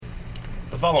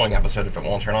The following episode, if it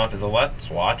won't turn off, is a Let's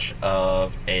Watch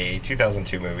of a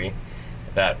 2002 movie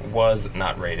that was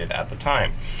not rated at the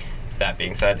time. That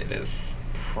being said, it is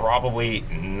probably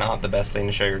not the best thing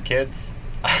to show your kids.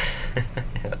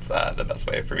 That's the best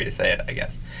way for me to say it, I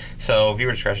guess. So,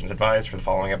 viewer discretion is advised for the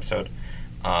following episode.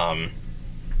 Other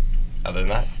than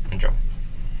that, enjoy.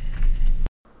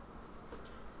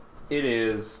 It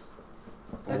is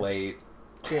late.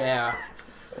 Yeah.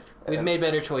 We've made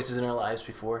better choices in our lives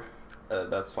before.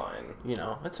 That's fine. You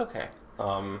know, it's okay.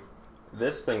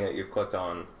 This thing that you've clicked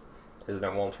on is an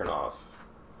It Won't Turn Off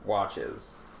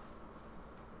Watches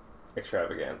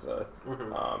extravaganza.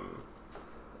 Mm-hmm.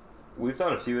 We've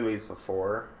done a few of these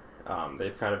before.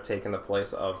 They've kind of taken the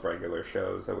place of regular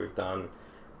shows that we've done,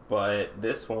 but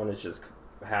this one is just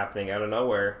happening out of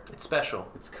nowhere. It's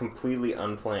special. It's completely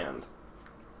unplanned.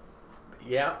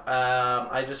 Yeah.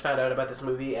 I just found out about this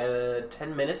movie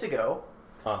 10 minutes ago.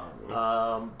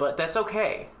 But that's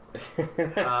okay.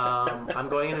 I'm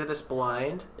going into this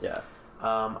blind. Yeah.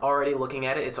 Already looking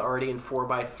at it. It's already in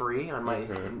 4:3 on my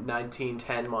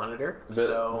 1910 monitor.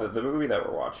 The movie that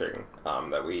we're watching,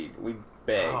 that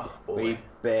we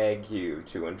beg you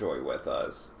to enjoy with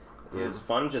us, is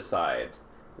Fungicide,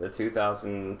 the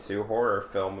 2002 horror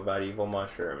film about evil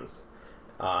mushrooms.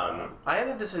 I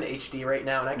have this in HD right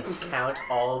now, and I can count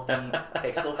all the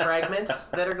pixel fragments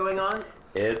that are going on.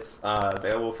 It's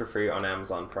available for free on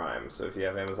Amazon Prime, so if you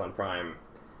have Amazon Prime,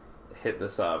 hit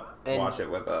this up, and watch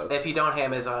it with us. If you don't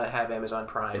have Amazon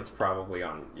Prime, it's probably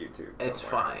on YouTube somewhere. It's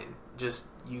fine. Just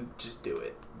do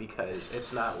it, because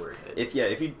it's not worth it. If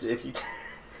you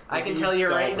I can tell you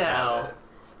right now.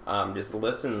 Just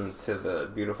listen to the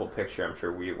beautiful picture I'm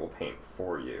sure we will paint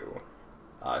for you.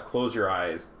 Close your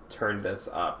eyes, turn this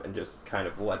up, and just kind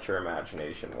of let your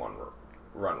imagination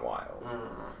run wild.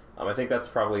 I think that's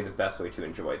probably the best way to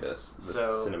enjoy this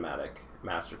cinematic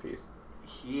masterpiece.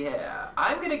 Yeah.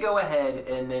 I'm going to go ahead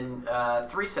and in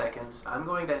 3 seconds, I'm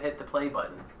going to hit the play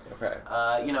button. Okay.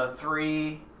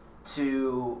 3,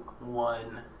 2,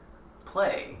 1,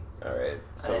 play. All right.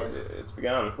 So it's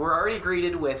begun. We're already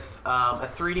greeted with a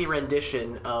 3D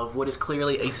rendition of what is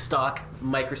clearly a stock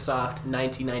Microsoft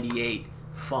 1998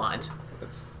 font.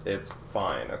 It's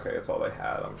fine. Okay, it's all they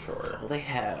had, I'm sure. That's all they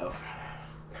have.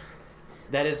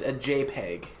 That is a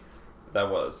JPEG. That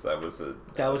was a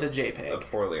JPEG. A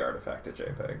poorly artifacted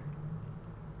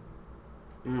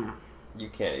JPEG. You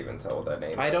can't even tell what that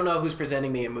name is. I don't know who's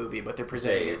presenting me a movie, but they're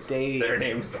presenting it. Dave. Their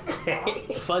name's Dave.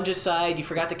 Fungicide, you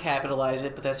forgot to capitalize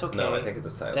it, but that's okay. No, I think it's a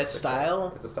stylistic That's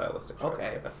style? choice. It's a stylistic choice.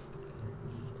 Okay. Yeah.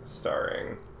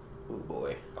 Starring... Oh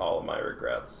boy. All of my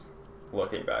regrets.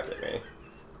 Looking back at me.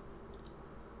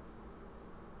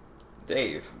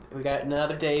 Dave. We got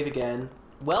another Dave again.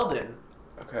 Weldon.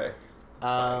 Okay.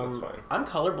 That's fine. I'm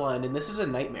colorblind, and this is a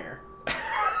nightmare.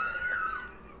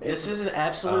 This is an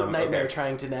absolute nightmare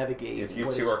trying to navigate. If you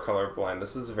two are colorblind,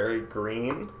 this is very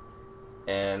green,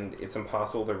 and it's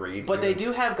impossible to read. But they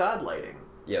do have god lighting.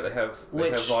 Yeah, they have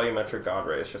volumetric god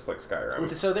rays, just like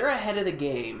Skyrim. So they're ahead of the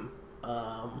game.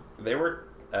 They were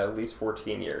at least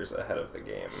 14 years ahead of the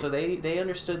game. So they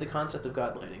understood the concept of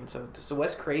god lighting. So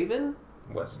Wes Craven?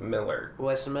 Wes Miller.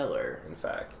 Wes Miller. In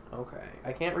fact. Okay.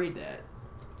 I can't read that.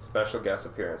 Special guest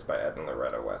appearance by Ed and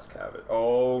Loretta Westcavage.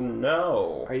 Oh,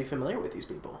 no. Are you familiar with these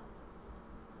people?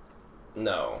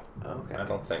 No. Okay. I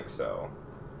don't think so.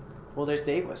 Well, there's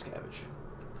Dave Westcavage.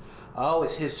 Oh,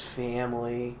 it's his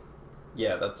family.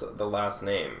 Yeah, that's the last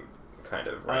name kind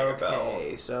of rang a bell.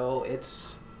 Okay, so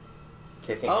it's...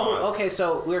 Kicking off. Okay,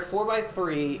 so we're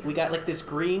 4:3. We got like this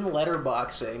green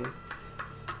letterboxing.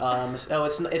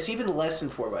 It's even less than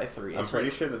 4:3. I'm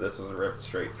pretty sure that this was ripped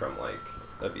straight from like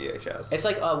a VHS. It's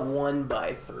like a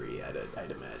 1:3.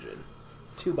 I'd imagine.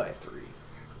 2:3.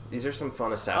 These are some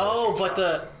fun establishing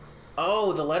shots.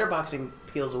 The letterboxing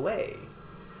peels away.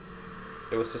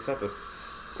 It was to set the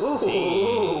scene.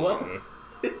 Ooh, what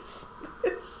is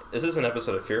this? This is an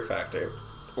episode of Fear Factor.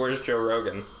 Where's Joe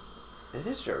Rogan? It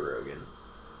is Joe Rogan.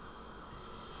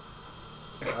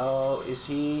 Oh, is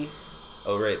he?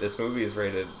 Oh, right. This movie is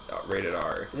rated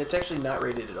R. And it's actually not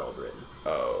rated at all, Britain.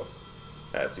 Oh,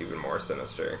 that's even more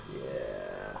sinister.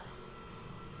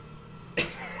 Yeah.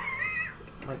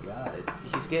 Oh my God,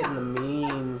 he's getting the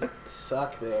mean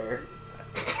suck there.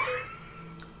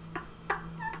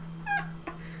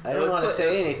 I don't want to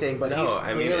say anything, but he's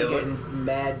clearly getting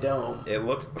mad dome. It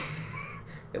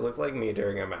looked like me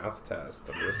during a math test.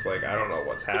 I'm just like, I don't know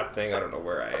what's happening. I don't know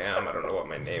where I am. I don't know what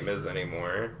my name is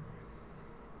anymore.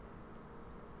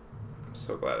 I'm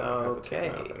so glad I don't have to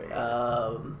take math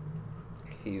anymore.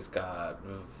 He's got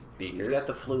beakers. He's got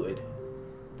the fluid,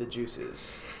 the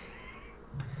juices.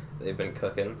 They've been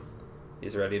cooking.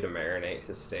 He's ready to marinate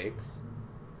his steaks.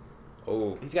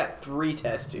 Oh. He's got 3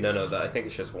 test tubes. No, I think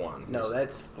it's just one. No,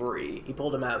 that's 3. He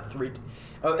pulled them out 3...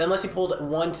 unless he pulled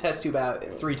one test tube out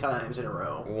 3 times in a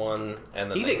row. One, and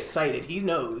then... He's excited. He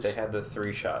knows. They had the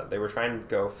 3 shot. They were trying to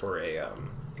go for a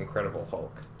Incredible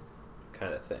Hulk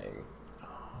kind of thing.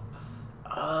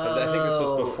 Oh, I think this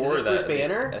was before is this that. Bruce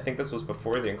Banner? I think this was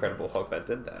before the Incredible Hulk that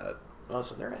did that. Oh,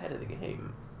 so they're ahead of the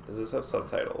game. Does this have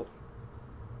subtitles?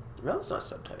 No, it's not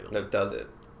subtitled. No, does it?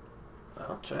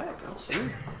 I'll check. I'll see.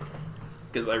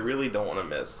 Because I really don't want to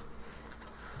miss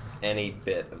any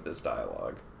bit of this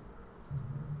dialogue.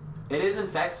 It is, in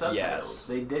fact, subtitled. Yes.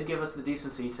 They did give us the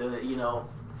decency to,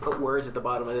 put words at the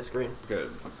bottom of the screen. Good.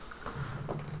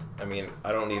 I mean,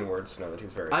 I don't need words to know that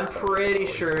he's very... I'm pretty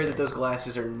sure that those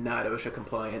glasses are not OSHA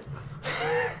compliant.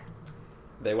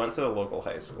 They went to the local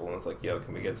high school and was like, yo,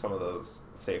 can we get some of those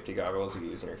safety goggles you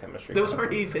use in your chemistry Those classes?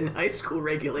 aren't even high school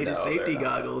regulated safety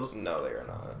goggles. No, they are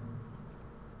not.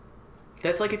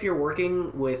 That's like if you're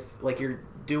working with, you're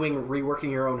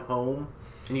reworking your own home,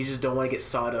 and you just don't want to get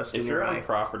sawdust in your eye. If you're on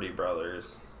Property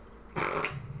Brothers...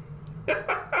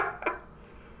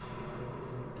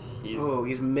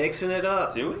 he's mixing it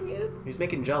up. Doing it? He's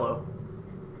making Jello.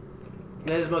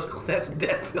 That's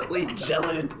definitely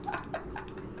gelatin.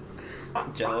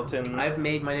 Gelatin. I've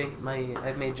made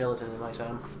gelatin in my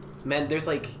time. Man,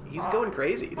 he's going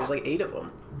crazy. There's 8 of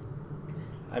them.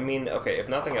 I mean, okay, if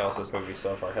nothing else, this movie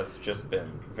so far has just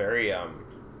been very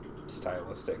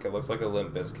stylistic. It looks like a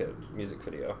Limp Bizkit music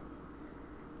video.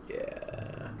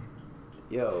 Yeah.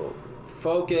 Yo,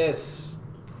 focus.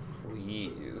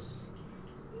 Please.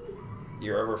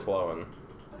 You're overflowing.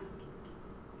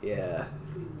 Yeah.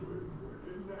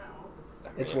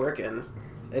 It's working.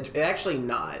 It's actually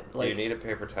not. Do you need a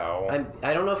paper towel?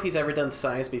 I don't know if he's ever done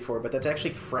science before, but that's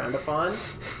actually frowned upon.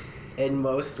 And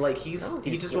most, he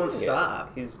just won't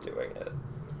stop. He's doing it.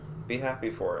 Be happy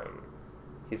for him.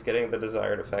 He's getting the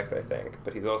desired effect, I think,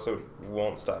 but he's also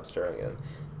won't stop stirring it.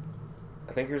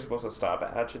 I think you're supposed to stop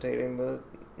agitating the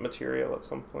material at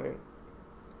some point.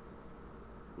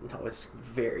 No, it's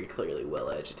very clearly well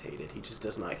agitated. He just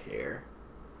does not care.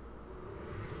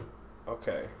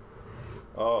 Okay.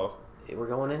 Oh. We're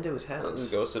going into his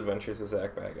house. Ghost Adventures with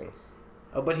Zach Baggins.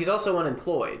 Oh, but he's also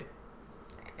unemployed.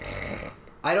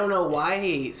 I don't know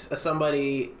why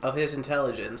somebody of his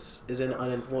intelligence is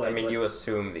unemployed. I mean, you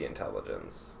assume the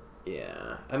intelligence.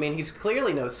 Yeah. I mean, he's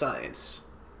clearly knows science.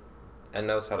 And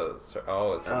knows how to...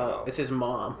 Oh, it's someone else. It's his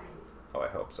mom. Oh, I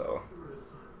hope so.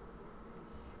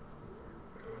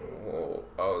 Whoa.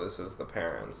 Oh, this is the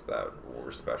parents that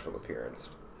were special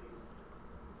appearance.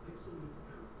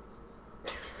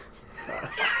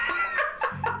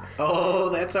 Oh,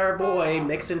 that's our boy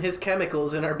mixing his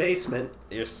chemicals in our basement.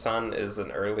 Your son is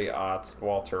an early aughts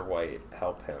Walter White.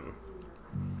 Help him.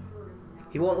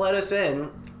 He won't let us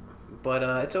in, but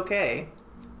it's okay.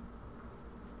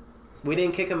 We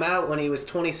didn't kick him out when he was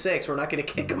 26. We're not going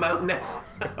to kick him out now.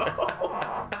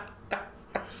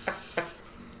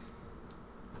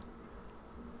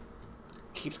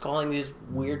 Keeps calling this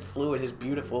weird fluid his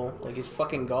beautiful, like he's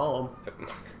fucking Gollum.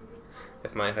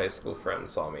 If my high school friend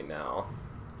saw me now...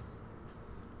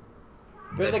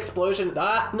 There's an explosion.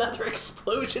 Ah, another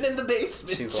explosion in the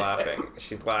basement. She's laughing.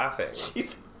 She's laughing.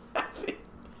 She's laughing.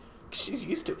 She's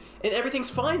used to it. And everything's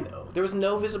fine, though. There was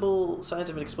no visible signs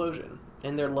of an explosion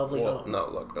in their lovely home. No,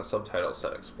 look, the subtitle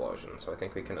said explosion, so I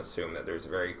think we can assume that there's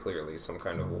very clearly some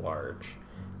kind of large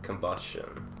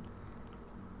combustion.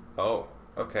 Oh,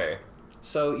 okay.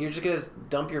 So you're just going to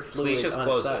dump your fluid Please just on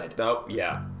close the side? it. Nope,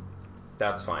 yeah.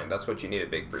 That's fine. That's what you need a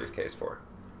big briefcase for.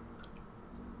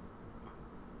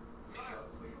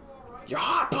 Your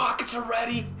Hot Pockets are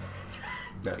ready!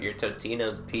 No, your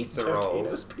Totino's pizza rolls.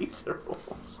 Totino's pizza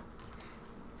rolls.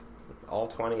 All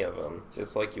 20 of them,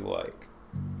 just like you like.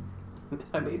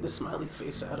 I made the smiley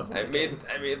face out of them. I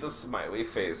made the smiley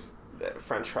face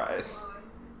French fries.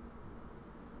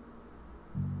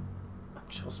 I'm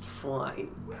just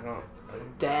fine. I don't...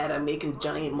 Dad, I'm making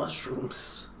giant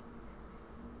mushrooms.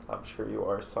 I'm sure you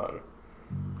are, son.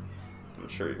 I'm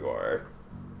sure you are.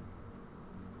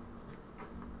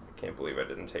 I can't believe I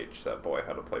didn't teach that boy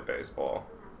how to play baseball.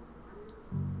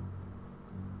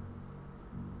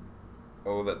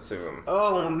 Oh, that zoom.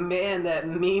 Oh man, that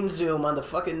mean zoom on the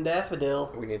fucking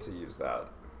daffodil. We need to use that.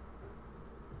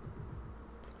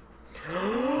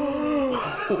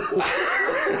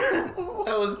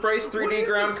 That was Bryce 3D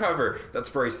ground cover.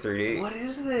 That's Bryce 3D. What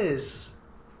is this?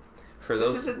 For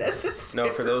those, this isn't necessary.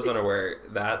 No, for those unaware,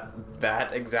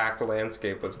 that exact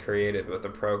landscape was created with a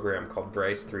program called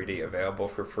Bryce 3D, available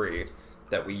for free,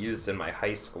 that we used in my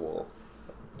high school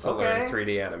to learn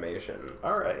 3D animation.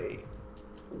 All right.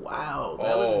 Wow,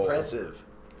 that was impressive.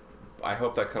 I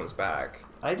hope that comes back.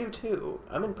 I do too.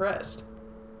 I'm impressed.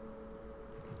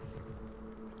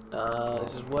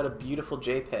 This is what a beautiful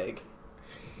JPEG.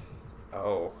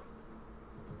 Oh.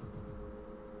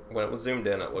 When it was zoomed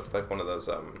in, it looked like one of those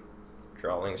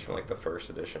drawings from like the first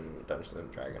edition Dungeons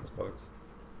and Dragons books.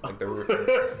 Like the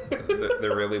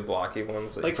really blocky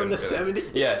ones. Like from the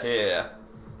 70s? Yeah.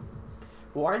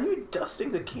 Why are you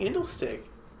dusting the candlestick?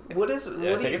 What is it?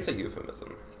 Yeah, I think it's a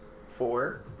euphemism.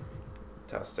 For?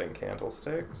 Dusting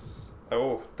candlesticks?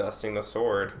 Oh, dusting the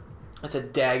sword. It's a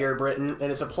dagger, Britain,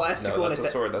 and it's a plastic one. No, that's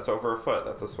a sword. That's over a foot.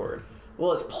 That's a sword.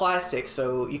 Well, it's plastic,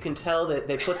 so you can tell that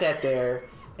they put that there,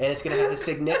 and it's going to have a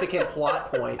significant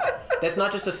plot point. That's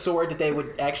not just a sword that they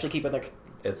would actually keep in their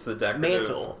It's the decorative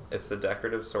mantle. It's the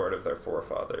decorative sword of their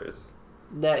forefathers.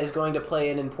 That is going to play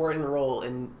an important role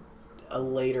in a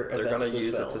later event of this film. They're going to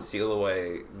use it to seal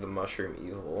away the mushroom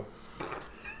evil.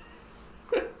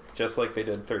 Just like they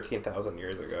did 13,000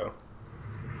 years ago.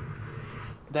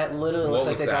 That literally looked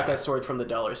like they got that sword from the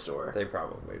dollar store. They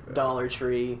probably did. Dollar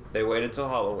Tree. They waited till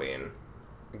Halloween.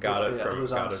 Got it from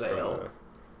sale.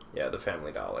 The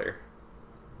Family Dollar.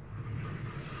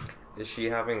 Is she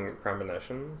having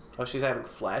premonitions? Oh, she's having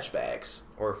flashbacks.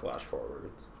 Or flash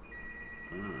forwards.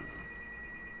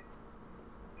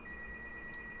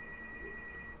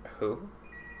 Who?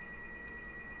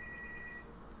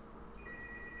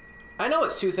 I know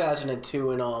it's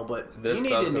 2002 and all, but this you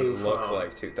need a new phone. Look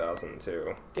like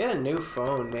 2002. Get a new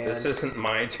phone, man. This isn't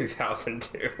my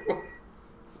 2002.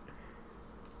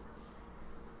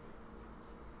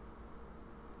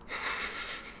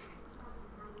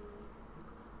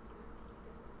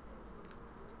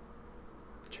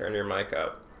 Turn your mic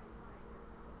up.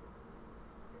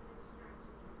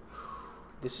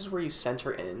 This is where you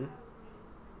center in?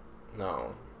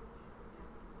 No.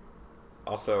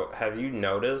 Also, have you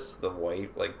noticed the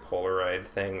white, like, Polaroid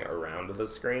thing around the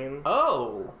screen?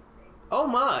 Oh! Oh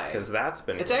my! Because that's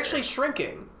been... It's actually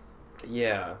shrinking.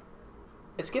 Yeah.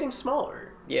 It's getting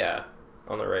smaller. Yeah.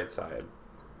 On the right side.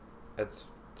 It's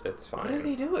fine. What are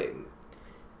they doing?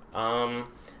 I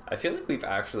feel like we've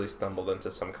actually stumbled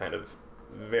into some kind of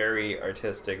very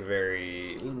artistic,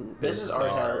 very This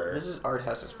bizarre... This is art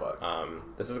house as fuck.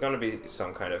 This is going to be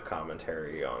some kind of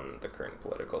commentary on the current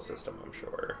political system, I'm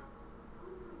sure.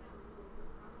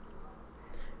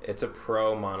 It's a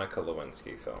pro-Monica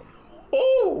Lewinsky film.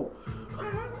 Oh!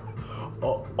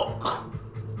 Oh!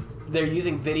 They're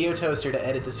using Video Toaster to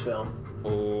edit this film.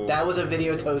 Ooh. That was a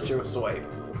Video Toaster swipe.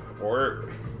 Or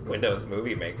Windows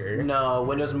Movie Maker. No,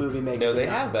 Windows Movie Maker. No, they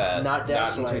have that. Not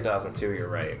that in 2002, you're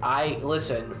right.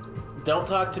 Listen, don't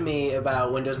talk to me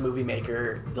about Windows Movie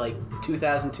Maker, like,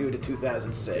 2002 to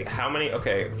 2006.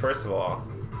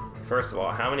 First of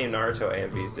all, how many Naruto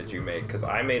AMVs did you make? Because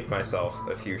I made myself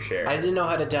a few shares. I didn't know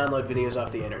how to download videos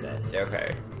off the internet.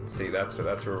 Okay. See, that's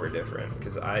where we're different.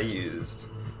 Because I used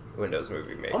Windows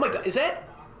Movie Maker. Oh my god, is that...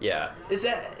 Yeah. Is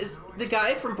the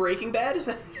guy from Breaking Bad? Is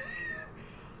that...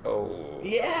 Oh.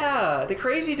 Yeah, the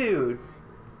crazy dude.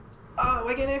 Oh,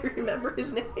 I can't even remember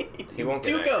his name. He won't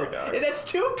get angry, dog.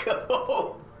 That's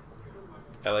Tuco.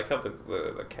 I like how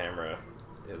the camera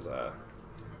is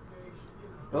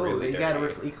Oh, really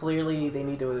they clearly they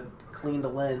need to clean the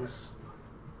lens.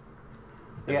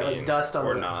 They got like dust on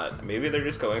or not. Maybe they're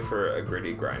just going for a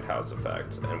gritty grindhouse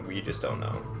effect, and we just don't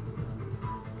know.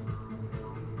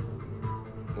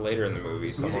 Later in the movie,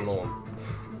 someone will...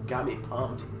 Got me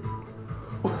pumped.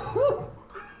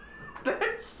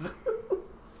 That's...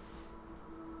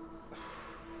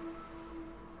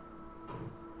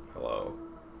 Hello.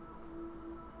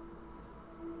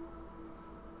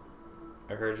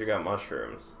 I heard you got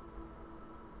mushrooms.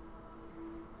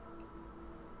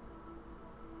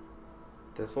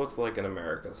 This looks like an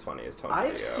America's Funniest Home Video.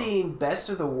 I've seen best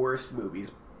of the worst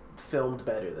movies filmed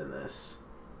better than this.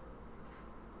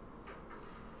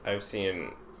 I've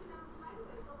seen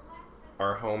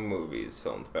our home movies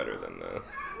filmed better than this.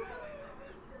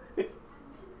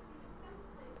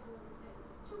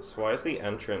 So why is the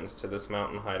entrance to this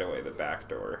mountain hideaway the back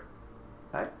door?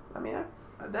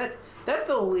 That's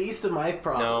the least of my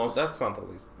problems. No, that's not the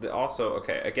least. Also,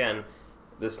 okay, again,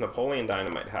 this Napoleon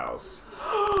Dynamite house.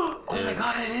 Oh my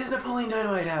god, it is Napoleon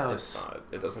Dynamite house. It's not.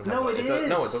 It doesn't have No, it is.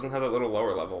 No, it doesn't have that little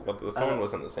lower level, but the phone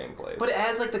was in the same place. But it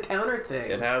has like the counter thing.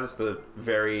 It has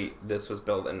this was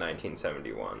built in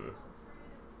 1971.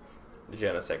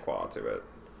 Je ne sais quoi to it.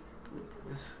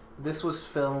 This was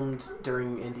filmed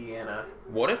during Indiana.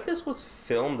 What if this was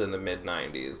filmed in the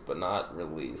mid-90s but not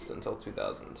released until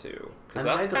 2002? Because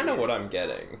that's kind of what I'm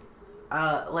getting.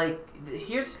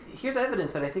 Here's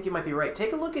evidence that I think you might be right.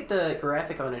 Take a look at the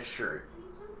graphic on his shirt.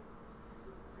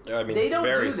 I mean, they it's don't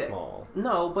very do that. small.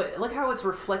 No, but look how it's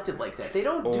reflective like that. They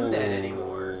don't do that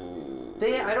anymore.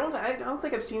 I don't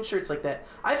think I've seen shirts like that.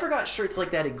 I forgot shirts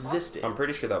like that existed. I'm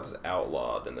pretty sure that was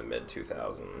outlawed in the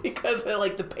mid-2000s. Because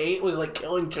like the paint was like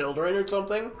killing children or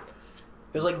something.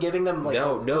 It was like giving them like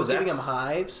giving them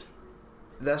hives.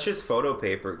 That's just photo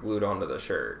paper glued onto the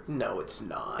shirt. No, it's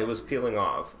not. It was peeling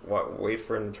off. Wait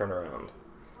for him to turn around.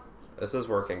 This is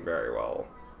working very well.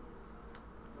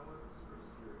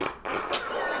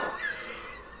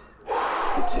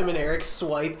 Tim and Eric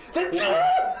swipe.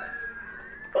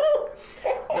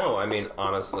 No, I mean,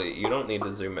 honestly, you don't need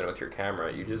to zoom in with your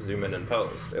camera. You just zoom in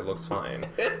post. It looks fine.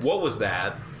 What was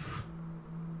that?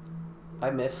 I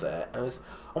missed that.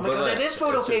 Oh my god, that is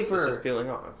photo paper! It's just peeling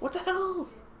off. What the hell?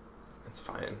 It's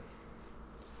fine.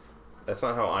 That's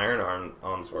not how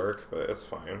iron-ons work, but it's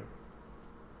fine.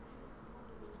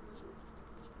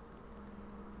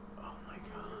 Oh my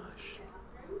gosh.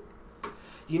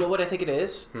 You know what I think it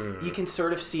is? You can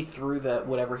sort of see through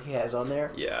whatever he has on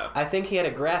there. Yeah. I think he had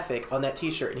a graphic on that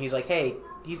t-shirt, and he's like, hey,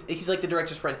 he's like the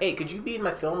director's friend, hey, could you be in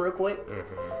my film real quick?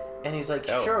 Mm-hmm. And he's like,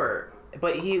 sure.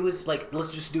 But he was like,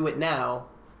 let's just do it now.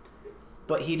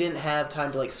 But he didn't have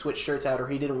time to like switch shirts out, or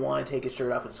he didn't want to take his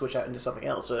shirt off and switch out into something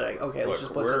else. So like, okay, let's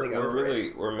just put something over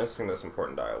it. We're missing this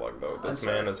important dialogue though. This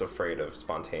man is afraid of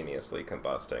spontaneously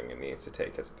combusting and needs to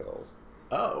take his pills.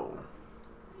 Oh.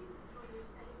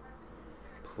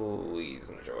 Please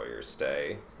enjoy your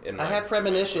stay. I have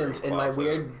premonitions in my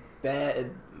weird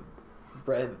bread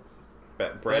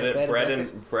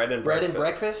and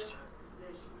breakfast.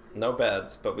 No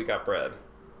beds, but we got bread.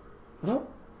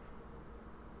 Nope.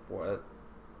 What?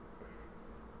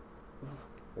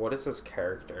 What is this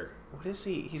character? What is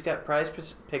he? He's got prize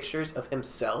pictures of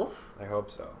himself? I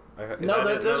hope so.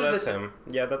 That's him.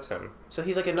 Yeah, that's him. So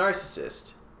he's like a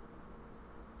narcissist.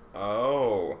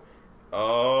 Oh.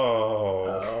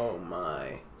 Oh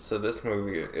my. So this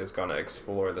movie is gonna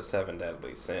explore the 7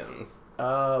 deadly sins.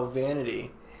 Oh,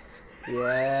 vanity.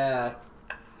 Yeah.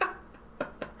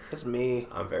 That's me.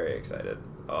 I'm very excited.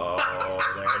 Oh,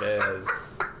 there it is.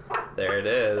 There it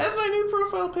is. That's my new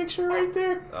profile picture right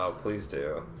there. Oh, please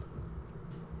do.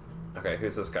 Okay,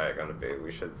 who's this guy gonna be?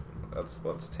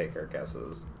 Let's take our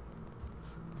guesses.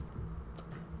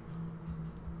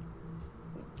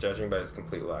 Judging by his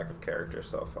complete lack of character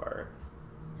so far.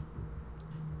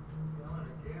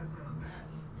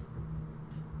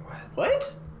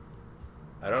 What?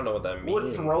 I don't know what that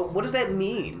means. What does that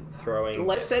mean? Throwing.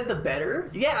 Less said, the better.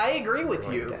 Yeah, I agree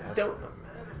with you.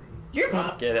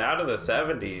 Get out of the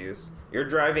 70s. You're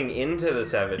driving into the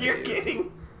 70s. You're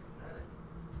kidding.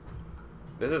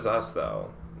 This is us,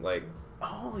 though. Like,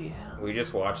 holy hell. We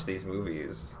just watched these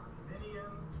movies.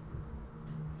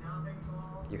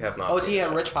 You have not. Oh, is he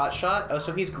a rich hotshot? Oh,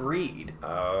 so he's greed.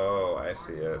 Oh, I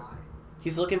see it.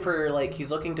 He's looking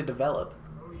to develop.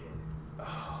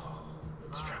 Oh,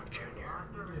 it's Trump Jr.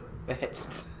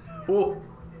 It's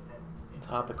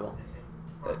topical.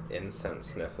 That incense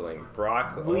sniffling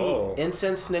broccoli.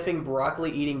 Incense sniffing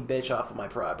broccoli eating bitch off of my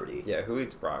property. Yeah, who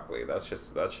eats broccoli? That's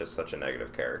just such a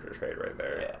negative character trait right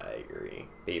there. Yeah, I agree.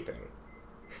 Beeping.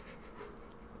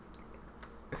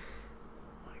 Oh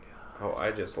my god. Oh,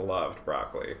 I just loved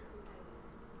broccoli.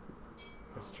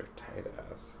 Mr.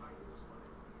 Tight-Ass.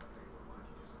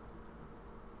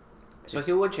 So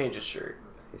he would change his shirt.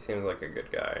 He seems like a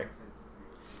good guy.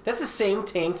 That's the same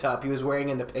tank top he was wearing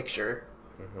in the picture.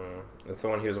 Mm-hmm. It's the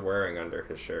one he was wearing under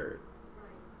his shirt.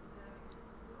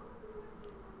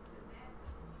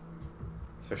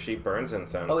 So she burns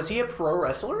incense. Oh, is he a pro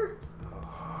wrestler?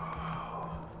 Oh.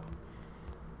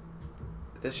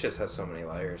 This just has so many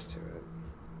layers to it.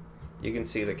 You can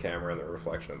see the camera in the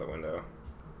reflection of the window.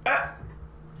 Ah!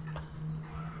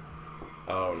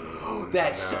 Oh,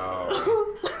 that's no.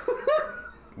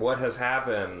 What has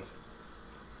happened?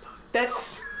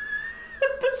 That's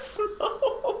the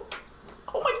smoke.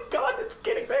 Oh my god, it's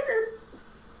getting bigger.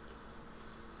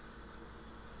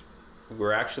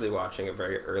 We're actually watching a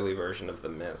very early version of The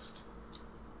Mist.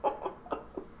 I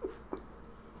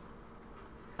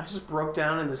just broke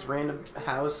down in this random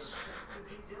house.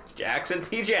 Jackson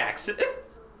P. Jackson.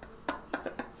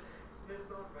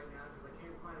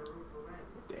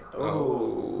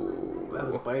 Oh, that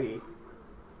was bitey.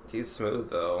 He's smooth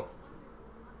though.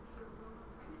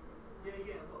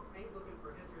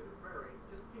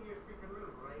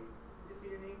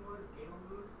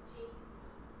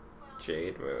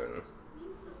 Jade Moon.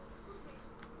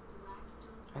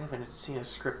 I haven't seen a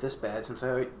script this bad since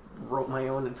I wrote my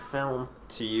own in film.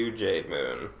 To you, Jade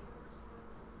Moon.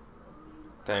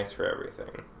 Thanks for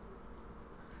everything.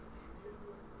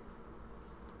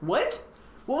 What?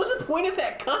 What was the point of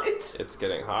that cut? It's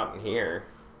getting hot in here.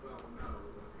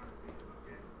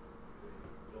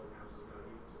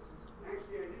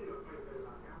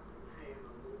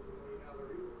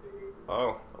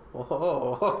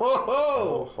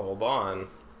 Oh, hold on.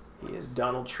 He is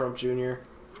Donald Trump Jr.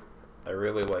 I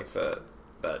really like that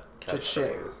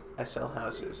Cha-ching. catchphrase. I sell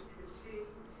houses.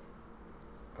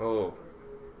 Oh.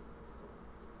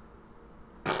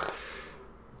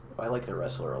 I like the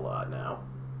wrestler a lot now.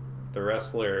 The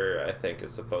wrestler, I think,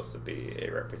 is supposed to be a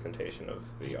representation of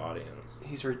the audience.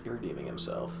 He's redeeming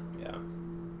himself. Yeah.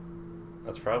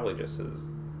 That's probably just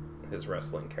his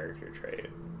wrestling character trait.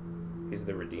 He's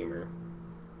the redeemer.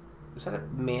 Is that a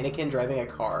mannequin driving a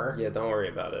car? Yeah, don't worry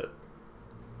about it.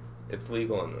 It's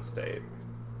legal in the state.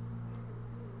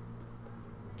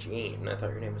 Jean, I thought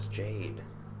your name was Jade.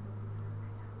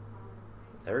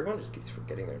 Everyone just keeps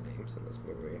forgetting their names in this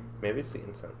movie. Maybe it's the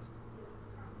incense.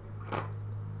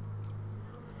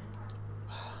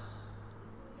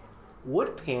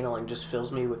 Wood paneling just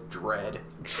fills me with dread.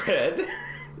 Dread?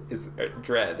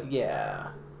 Dread.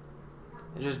 Yeah.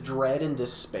 Just dread and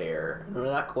despair. I'm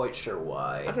not quite sure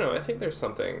why. I don't know, I think there's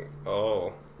something...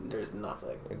 Oh. There's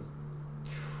nothing.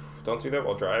 Don't do that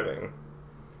while driving.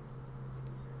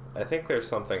 I think there's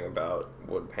something about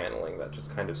wood paneling that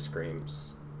just kind of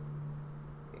screams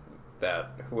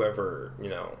that whoever,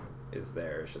 is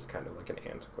there is just kind of like an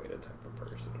antiquated type of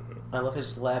person. I love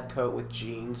his lab coat with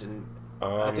jeans and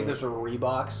I think those are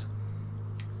Reeboks.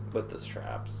 With the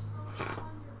straps.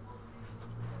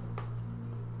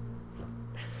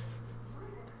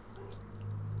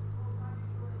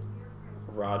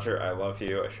 Roger, I love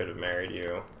you. I should have married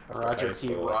you. Roger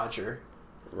T. Roger.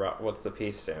 What's the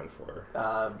P stand for?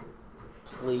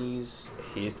 Please.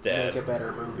 He's dead. Make a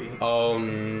better movie. Oh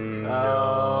no!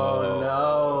 Oh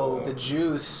no! The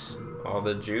juice. All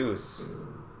the juice.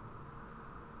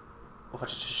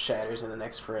 Watch it just shatters in the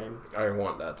next frame. I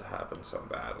want that to happen so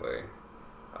badly.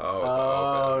 Oh, it's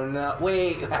open. No!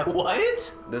 Wait,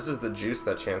 what? This is the juice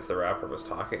that Chance the Rapper was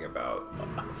talking about.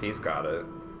 He's got it.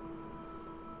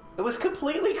 It was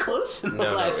completely close in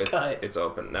the last cut. It's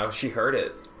open. Now she heard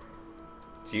it.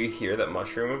 Do you hear that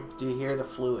mushroom? Do you hear the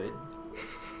fluid?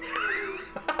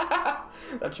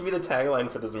 That should be the tagline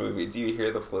for this movie. Do you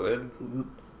hear the fluid?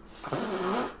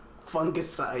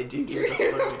 Fungicide, do you hear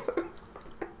the fluid?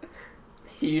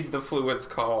 Heed the fluid's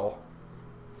call.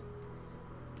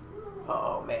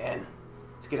 Oh man.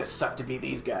 It's gonna suck to be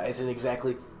these guys in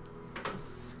exactly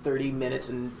 30 minutes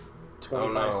and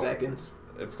 25 seconds.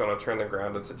 It's gonna turn the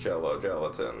ground into Jello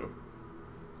gelatin.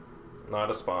 Not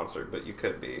a sponsor, but you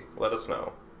could be. Let us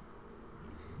know.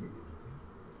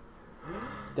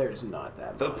 There's not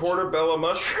that the much. portobello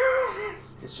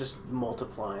mushrooms. It's just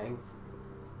multiplying.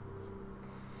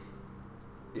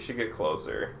 You should get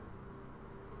closer.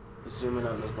 Zoom in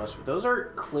on those mushrooms. Those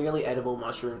are clearly edible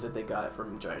mushrooms that they got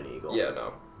from Giant Eagle. Yeah,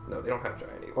 no, they don't have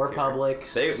Giant Eagle. Or here.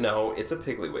 Publix. No, it's a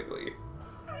Piggly Wiggly.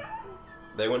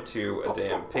 They went to a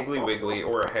damn Piggly Wiggly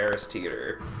or a Harris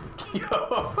Teeter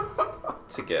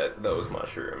to get those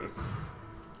mushrooms.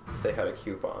 They had a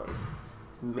coupon.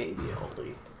 Maybe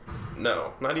Aldi.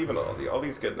 No, not even Aldi.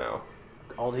 Aldi's good now.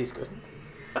 Aldi's good.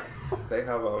 They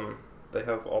have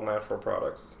all natural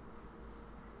products.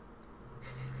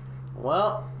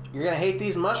 Well, you're gonna hate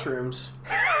these mushrooms.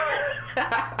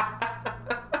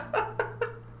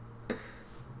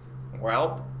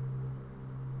 Well,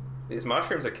 these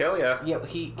mushrooms will kill ya. Yeah,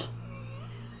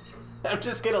 I'm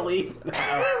just gonna leave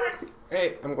now.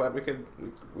 Hey, I'm glad we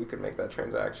could make that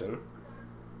transaction.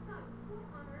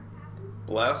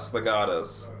 Bless the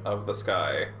goddess of the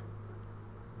sky.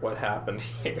 What happened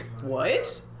here?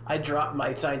 What? I dropped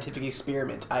my scientific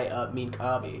experiment. I mean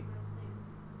Kabi.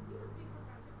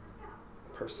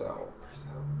 Purcell.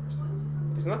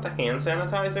 Isn't that the hand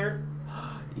sanitizer?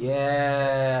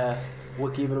 Yeah.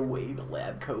 We're giving away the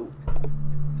lab coat.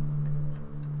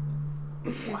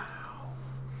 Wow.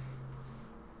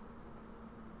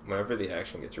 Whenever the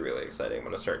action gets really exciting, I'm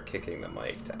going to start kicking the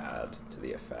mic to add to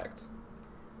the effect.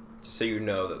 Just so you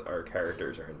know that our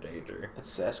characters are in danger.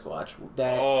 That's Sasquatch.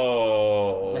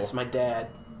 That's my dad.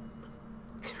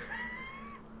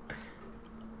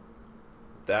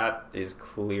 That is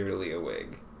clearly a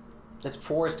wig. That's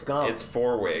Forrest Gump. It's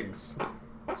 4 wigs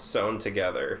sewn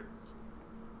together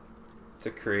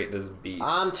to create this beast.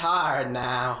 I'm tired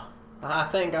now. I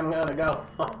think I'm gonna go.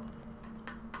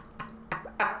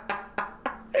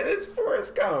 It is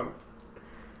Forrest Gump.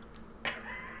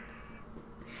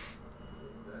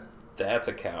 That's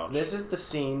a couch. This is the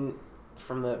scene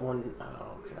from the one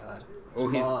oh god.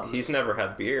 He's never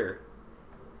had beer.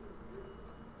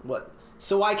 What?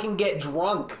 So I can get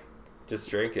drunk. Just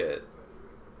drink it.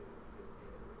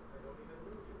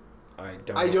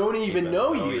 I don't even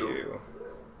know you.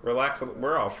 Relax.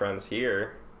 We're all friends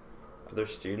here. Other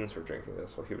students were drinking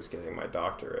this while he was getting my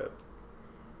doctorate.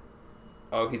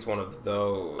 Oh, he's one of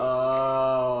those.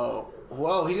 Oh.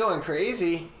 Whoa, he's going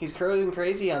crazy. He's going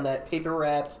crazy on that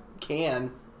paper-wrapped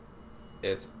can.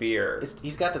 It's beer.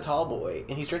 He's got the tall boy,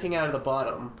 and he's drinking out of the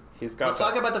bottom. Let's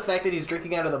talk about the fact that he's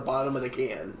drinking out of the bottom of the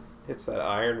can. It's that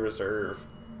Iron Reserve.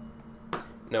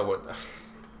 No, what...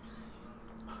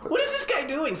 What is this guy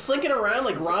doing? Slinking around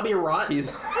like Robbie Rotten?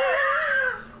 He's...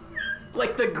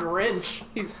 like the Grinch.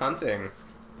 He's hunting.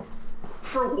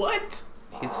 For what?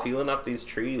 He's feeling up these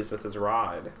trees with his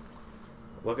rod.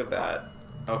 Look at that.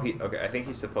 Oh, okay, I think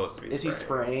he's supposed to be Is he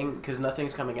spraying? Because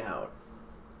nothing's coming out.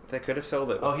 They could have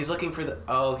filled it with... Oh, he's looking for the...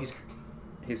 Oh, he's...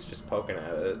 He's just poking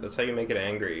at it. That's how you make it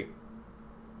angry.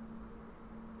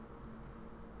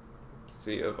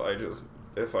 See if I just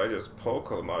poke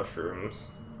the mushrooms.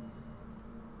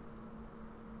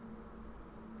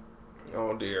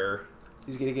 Oh dear.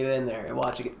 He's gonna get in there and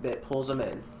watch it pulls him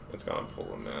in. It's gonna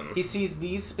pull him in. He sees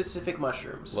these specific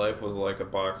mushrooms. Life was like a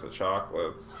box of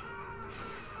chocolates.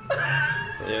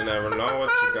 You never know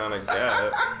what you're gonna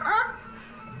get.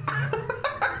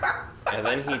 And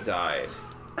then he died.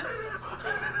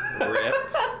 Rip.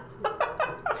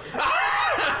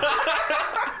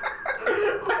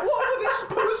 Whoa, this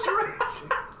post-race.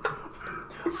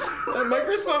 That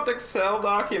Microsoft Excel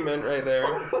document right there.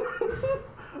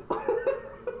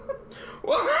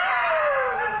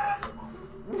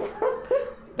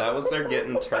 That was their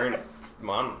getting turned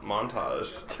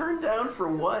montage. Turned down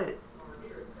for what?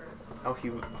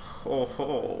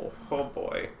 Oh, oh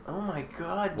boy. Oh my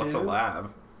god, dude. What's a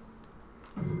lab?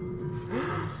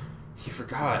 He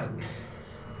forgot.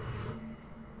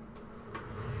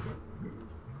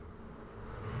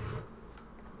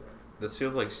 This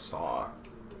feels like Saw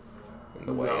in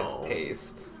the way it's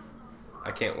paced. I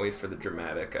can't wait for the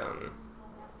dramatic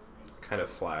kind of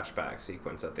flashback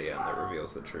sequence at the end that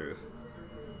reveals the truth.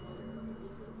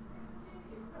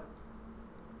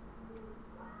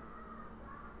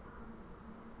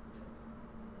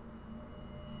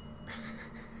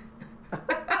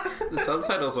 The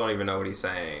subtitles don't even know what he's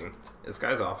saying. This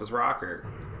guy's off his rocker.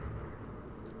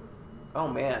 Oh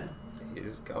man.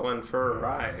 He's going for a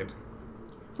ride.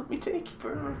 Let me take you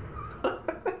for a ride.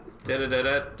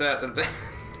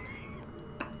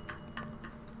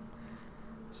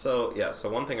 So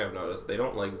one thing I've noticed, they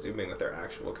don't like zooming with their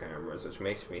actual cameras, which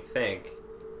makes me think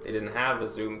they didn't have the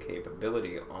zoom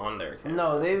capability on their cameras.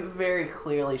 No, they very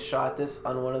clearly shot this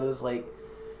on one of those, like...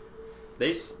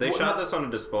 They shot this on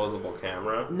a disposable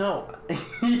camera. No.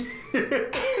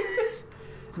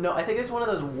 No, I think it's one of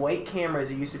those white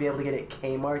cameras you used to be able to get at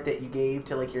Kmart that you gave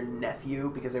to, like, your nephew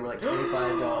because they were, like,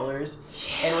 $25.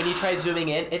 Yeah. And when you tried zooming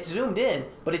in, it zoomed in,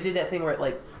 but it did that thing where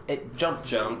it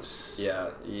jumps.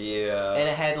 Yeah. And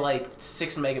it had, like,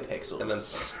 6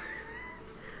 megapixels.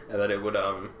 And then it would,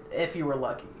 if you were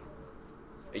lucky.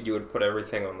 You would put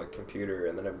everything on the computer,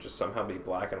 and then it would just somehow be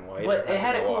black and white. But it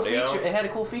had a cool feature. It had a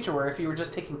cool feature where if you were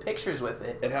just taking pictures with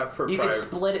it, you could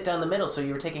split it down the middle, so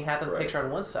you were taking half of the picture on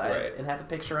one side and half a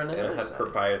picture on the other side. And it had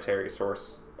proprietary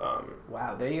source.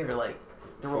 Wow, there you're like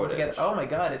they're rolled together. Oh my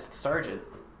God, it's the sergeant.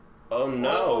 Oh no!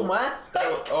 Oh my!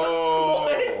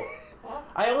 Oh!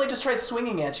 I only just tried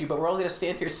swinging at you, but we're all gonna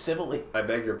stand here civilly. I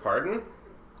beg your pardon.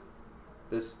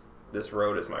 This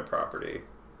road is my property.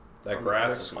 That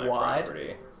grass is my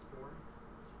property.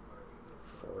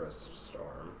 Forest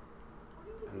storm.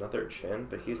 Another chin,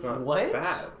 but he's not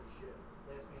fat.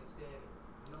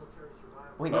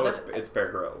 Wait, no, it's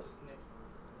Bear Grylls.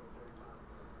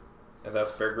 And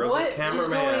that's Bear Grylls'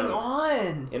 cameraman. What is going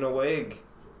on? In a wig.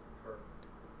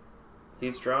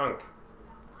 He's drunk.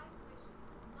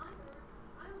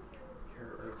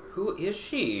 Who is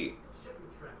she?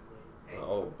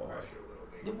 Oh boy.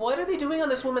 What are they doing on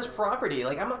this woman's property?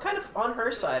 Like, I'm kind of on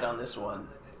her side on this one.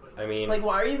 I mean... Like,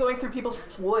 why are you going through people's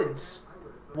woods?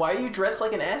 Why are you dressed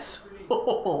like an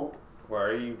asshole? Why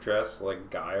are you dressed like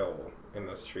Guile in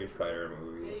the Street Fighter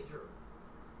movie?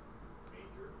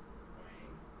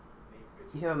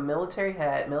 You have a military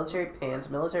hat, military pants,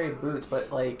 military boots,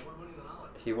 but, like...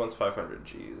 He wants 500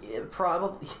 G's. Yeah,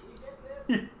 probably...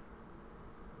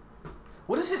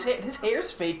 What is his hair? His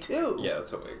hair's fake, too. Yeah,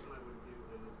 it's a wig.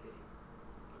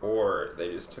 Or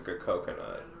they just took a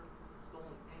coconut,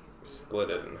 split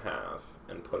it in half,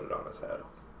 and put it on his head.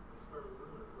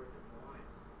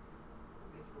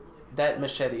 That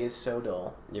machete is so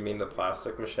dull. You mean the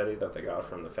plastic machete that they got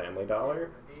from the Family Dollar?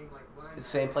 The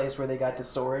same place where they got the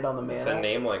sword on the mantle? With a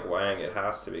name like Wang, it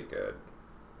has to be good.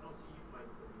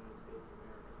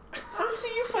 I don't see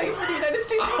you fight for the United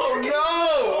States of America. No!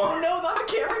 Oh no, not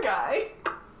the camera guy!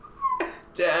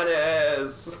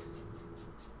 Dennis!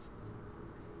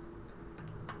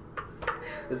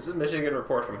 This is Michigan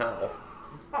Report from Hell.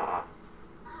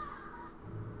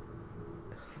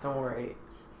 Don't worry.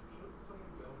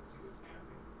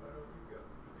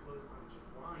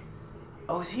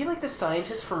 Oh, is he like the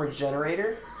scientist from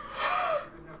Regenerator?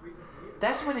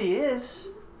 That's what he is.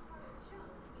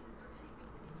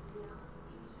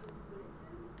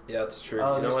 Yeah, it's true.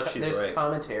 Oh, you know what? She's there's right.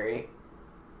 commentary.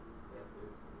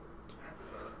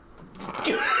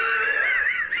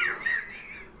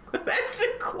 That's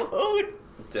a quote.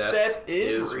 Death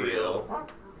is real.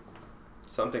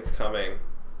 Something's coming.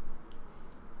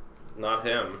 Not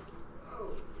him.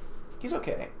 He's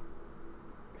okay.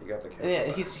 He got the camera. Yeah,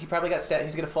 back. he probably got stabbed.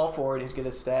 He's gonna fall forward. He's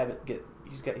gonna stab it.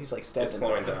 He's like stabbed. It's in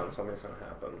slowing the down. Something's gonna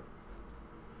happen.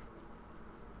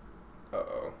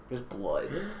 There's blood.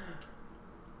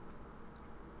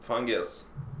 Fungus.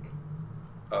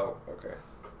 Oh, okay.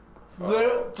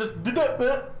 Just did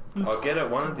that. I'll get it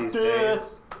one of these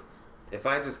days. If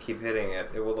I just keep hitting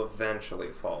it, it will eventually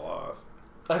fall off.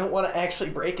 I don't want to actually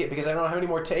break it because I don't know how many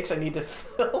more takes I need to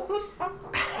film.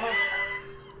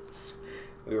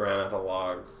 We ran out of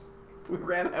logs. We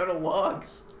ran out of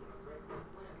logs.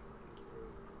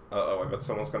 Uh-oh, I bet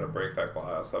someone's gonna break that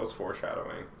glass. That was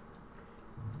foreshadowing.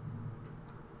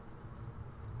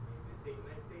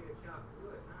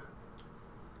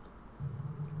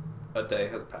 A day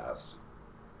has passed.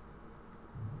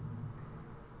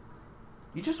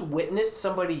 You just witnessed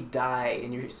somebody die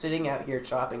and you're sitting out here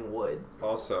chopping wood.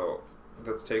 Also,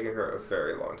 that's taking her a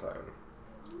very long time.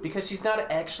 Because she's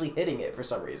not actually hitting it for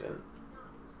some reason.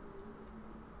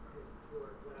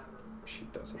 She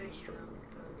doesn't destroy anything.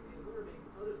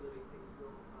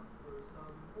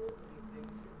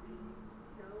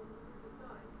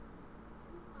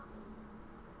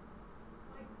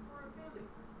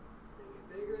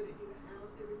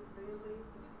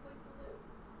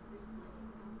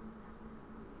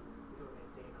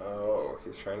 Oh,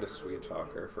 he's trying to sweet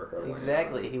talk her for her.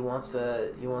 Exactly. He wants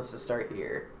to start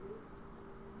here.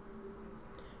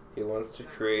 He wants to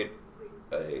create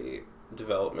a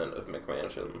development of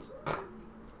McMansions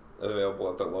available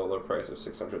at the low, low price of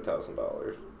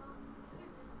 $600,000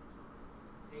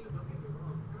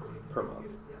 per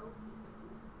month.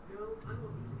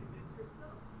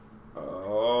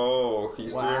 Oh,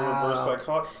 he's doing reverse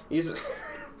psychology.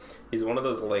 He's one of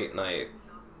those late night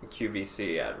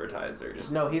QVC advertisers.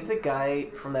 No, he's the guy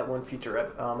from that one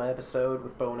Futurama episode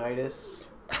with Bonitis.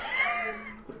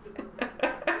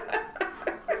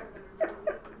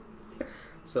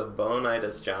 So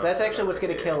Bonitis Johnson. So that's actually what's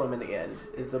going to kill him in the end,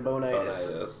 is the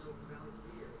Bonitis.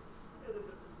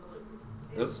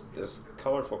 This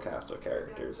colorful cast of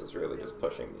characters is really just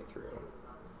pushing me through.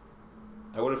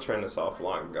 I would have turned this off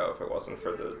long ago if it wasn't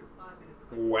for the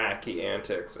wacky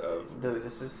antics of Dude,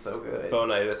 this is so good.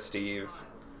 Bonitis Steve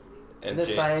and the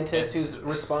scientist who's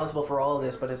responsible for all of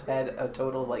this but has had a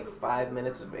total of like 5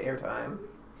 minutes of airtime.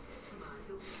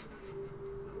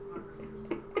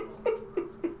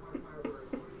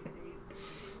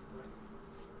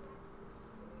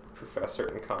 Professor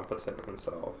Incompetent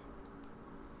himself.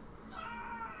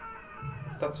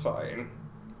 That's fine.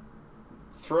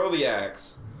 Throw the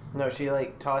axe. No, she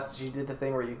did the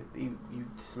thing where you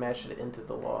smash it into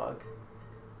the log.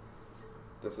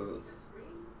 This isn't.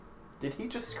 Did he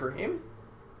just scream?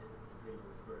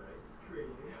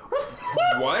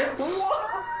 What?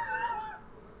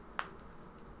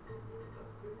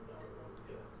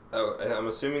 Oh, and I'm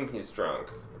assuming he's drunk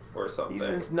or something. He's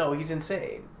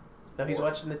insane. No, he's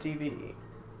watching the TV.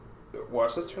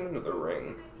 Watch this turn into The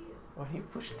Ring. Why do you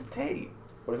push the tape?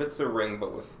 What if it's The Ring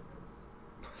but with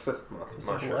There's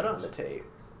some blood on the tape.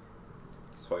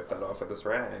 Swipe that off with this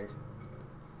rag.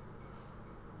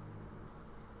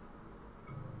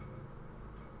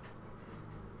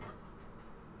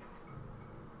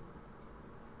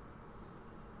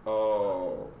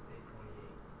 Oh.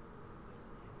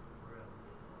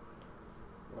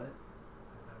 What?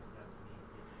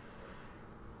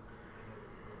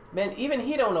 Man, even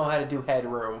he don't know how to do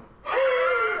headroom.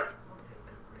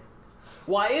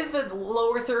 Why is the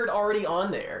lower third already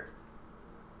on there?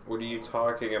 What are you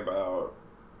talking about?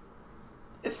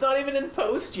 It's not even in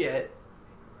post yet.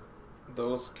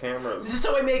 Those cameras. Just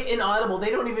so I make inaudible,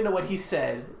 they don't even know what he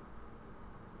said.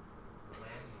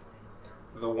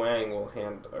 The Wang will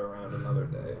hand around another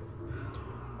day.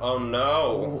 Oh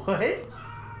no! What?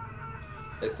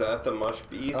 Is that the Mush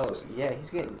Beast? Oh, yeah,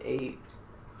 he's getting 8.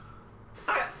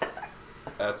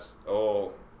 That's,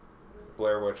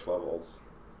 Blair Witch levels.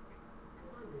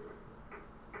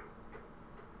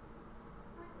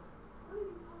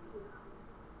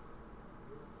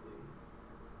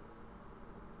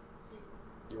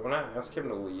 You wanna ask him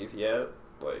to leave yet?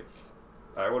 Like,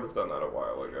 I would have done that a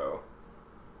while ago.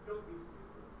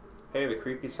 Hey, the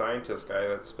creepy scientist guy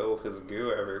that spilled his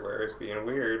goo everywhere is being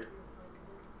weird.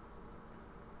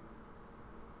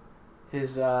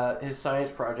 His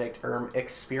science project,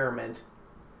 experiment,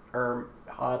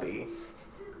 hobby.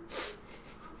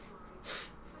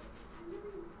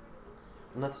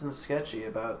 Nothing sketchy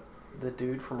about the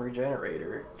dude from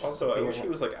Regenerator. Also, I wish he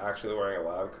was like actually wearing a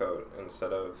lab coat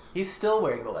instead of... He's still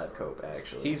wearing the lab coat,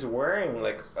 actually. He's wearing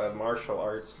like a martial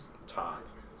arts top.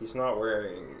 He's not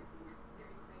wearing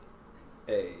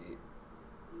a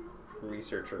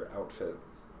researcher outfit.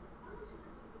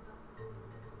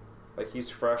 Like, he's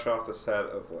fresh off the set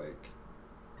of like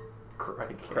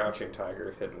Crouching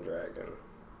Tiger, Hidden Dragon.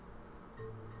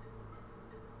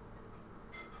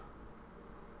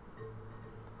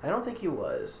 I don't think he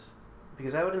was,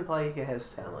 because that would imply he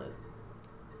has talent.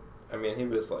 I mean, he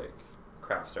was like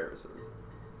craft services,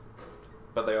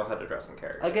 but they all had to dress in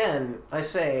character. Again, I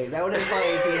say that would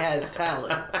imply he has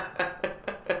talent.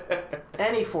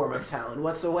 Any form of talent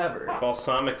whatsoever.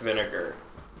 Balsamic vinegar.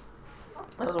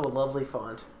 That was a lovely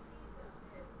font.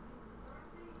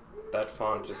 That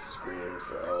font just screams.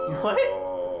 Oh. What?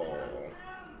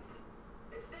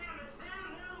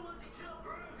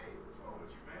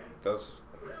 Those.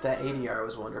 That ADR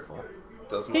was wonderful.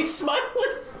 He's smiling.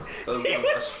 Those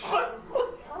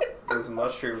those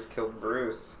mushrooms killed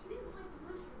Bruce.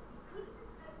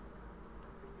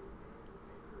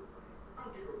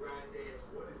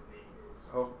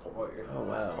 Oh boy. Oh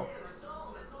wow.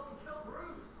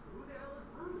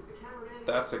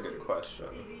 That's a good question.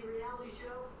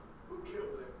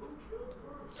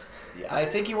 Yeah, I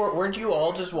think weren't you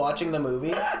all just watching the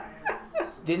movie?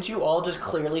 Didn't you all just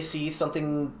clearly see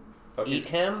something eat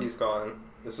him? He's gone.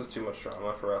 This was too much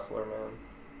drama for Wrestler Man.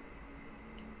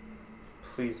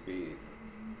 Please be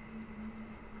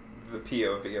the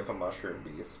POV of a mushroom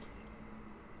beast.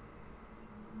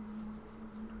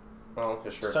 Well,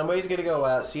 sure. Somebody's gonna go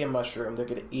out, see a mushroom, they're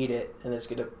gonna eat it, and it's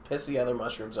gonna piss the other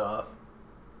mushrooms off.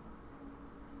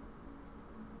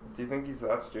 Do you think he's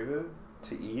that stupid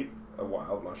to eat a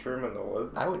wild mushroom in the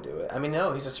woods? I would do it. I mean,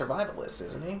 no, he's a survivalist,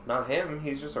 isn't he? Not him.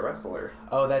 He's just a wrestler.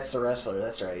 Oh, that's the wrestler.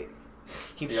 That's right.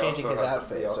 He keeps changing his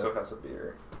outfit. He also has a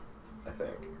beer, I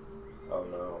think. Oh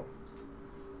no.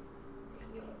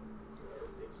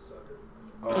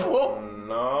 Oh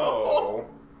no.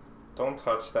 Don't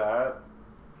touch that.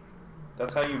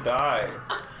 That's how you die.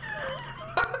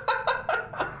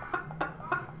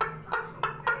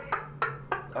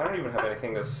 I don't even have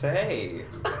anything to say.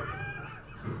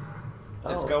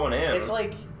 It's going in. It's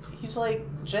like he's like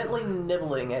gently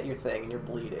nibbling at your thing and you're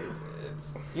bleeding.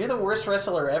 You're the worst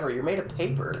wrestler ever. You're made of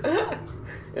paper.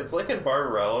 It's like in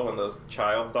Barbarella when those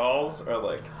child dolls are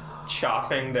like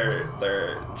chopping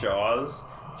their jaws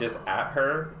just at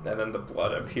her and then the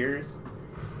blood appears.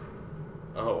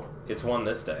 Oh, it's won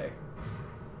this day.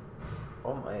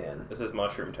 Oh man. This is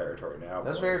mushroom territory now. That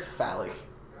was very phallic.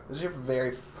 Those are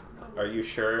very... Are you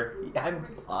sure? I'm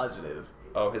positive.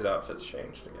 Oh, his outfit's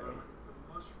changed again.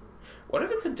 What if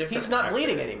it's a different He's not actor?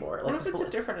 bleeding anymore. What if it's a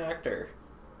different actor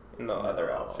in the other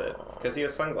outfit? Because he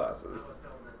has sunglasses.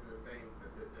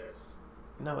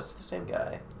 No, it's the same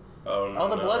guy. Oh, no. Oh,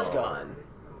 the blood's gone.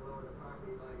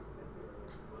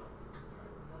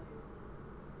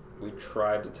 We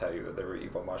tried to tell you that there were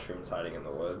evil mushrooms hiding in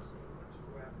the woods.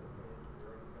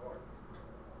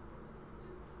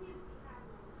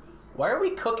 Why are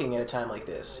we cooking at a time like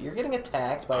this? You're getting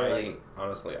attacked by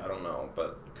Honestly, I don't know,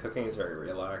 but cooking is very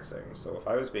relaxing. So if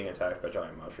I was being attacked by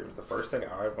giant mushrooms, the first thing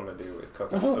I would want to do is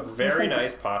cook a very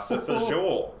nice pasta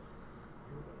fajoule.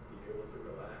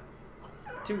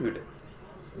 Dude,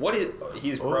 what is...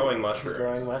 He's growing mushrooms. He's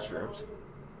growing mushrooms.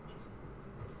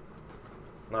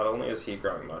 Not only is he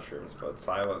growing mushrooms, but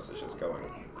Silas is just going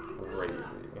crazy.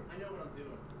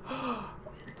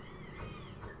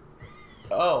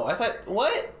 Oh, I thought...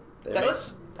 What?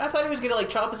 I thought he was gonna like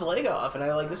chop his leg off,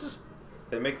 and this is...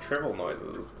 They make tribble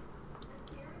noises.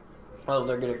 Oh,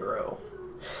 they're gonna grow.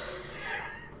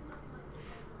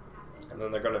 And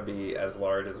then they're gonna be as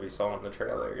large as we saw in the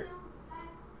trailer.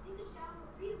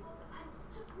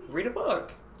 Read a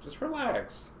book. Just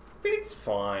relax. Reading's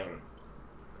fine.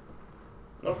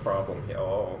 No problem.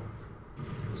 Oh.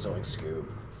 Zoink Scoob.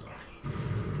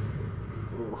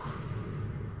 Ooh.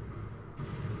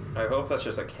 I hope that's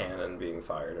just a cannon being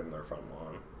fired in their front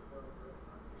lawn.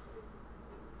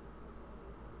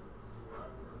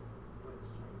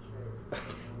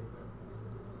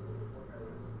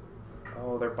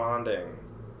 Oh, they're bonding.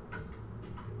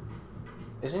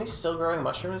 Isn't he still growing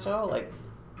mushrooms though?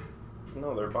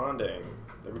 No, they're bonding.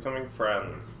 They're becoming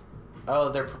friends. Oh,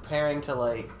 they're preparing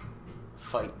to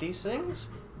fight these things?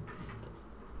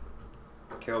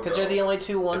 Kill Bill. Because they're the only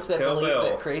two ones that Kill believe Bill.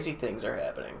 that crazy things are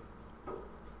happening.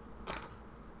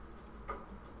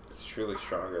 It's truly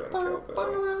stronger than Kill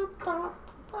Bill.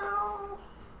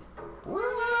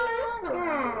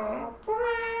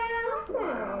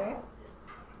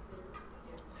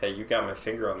 Hey, you got my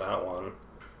finger on that one.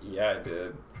 Yeah, I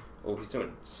did. Oh, he's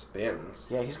doing spins.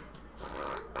 Yeah, he's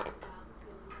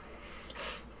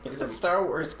a Star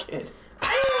Wars kid.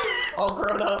 All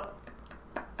grown up.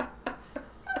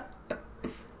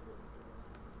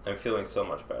 I'm feeling so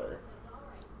much better.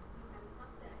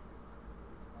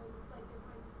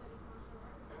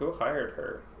 Who hired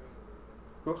her?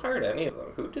 Who hired any of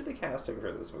them? Who did the casting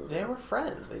for this movie? They were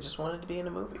friends. They just wanted to be in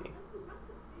a movie.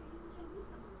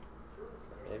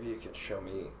 Maybe you can show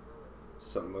me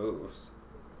some moves.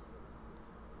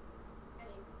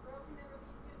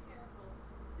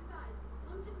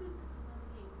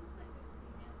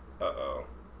 Uh-oh.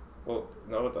 Well,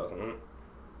 no it doesn't.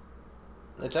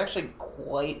 It's actually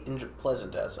quite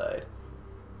pleasant outside.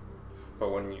 But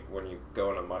when you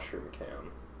go in a mushroom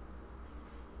can.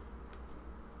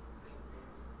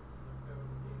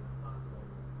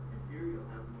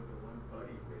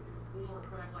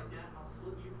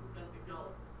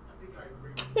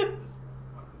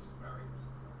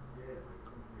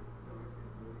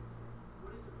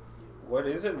 What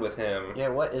is it with him? Yeah,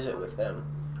 what is it with him?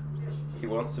 He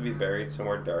wants to be buried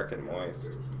somewhere dark and moist.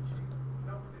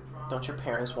 Don't your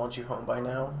parents want you home by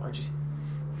now? Aren't you?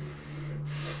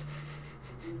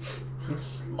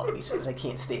 Mommy says I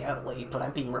can't stay out late, but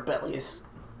I'm being rebellious.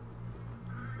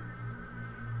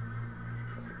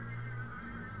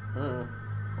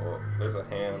 Oh, there's a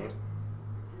hand.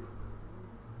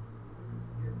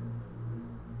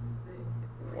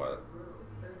 What?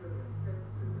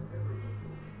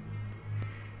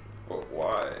 But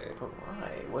why? But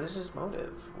why? What is his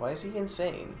motive? Why is he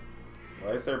insane?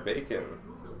 Why is there bacon?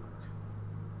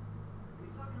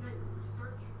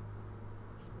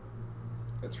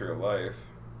 It's real life.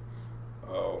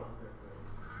 Oh.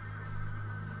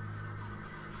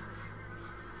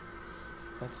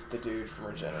 That's the dude from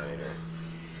Regenerator.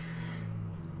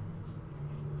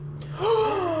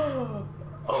 Oh.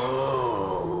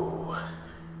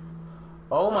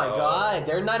 Oh my god,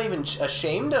 they're not even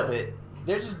ashamed of it.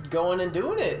 They're just going and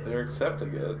doing it. They're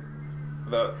accepting it.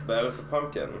 That is a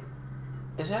pumpkin.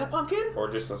 Is that a pumpkin? Or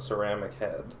just a ceramic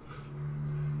head.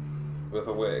 With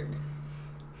a wig.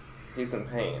 He's in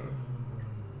pain.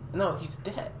 No, he's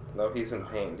dead. No, he's in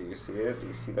pain. Do you see it? Do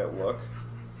you see that look?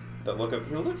 That look of...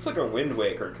 He looks like a Wind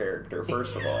Waker character,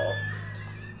 first of all.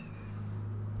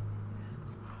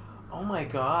 Oh my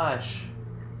gosh.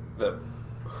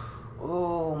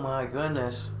 Oh my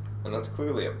goodness. And that's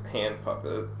clearly a hand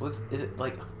puppet. Is it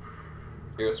like...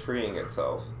 It was freeing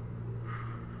itself.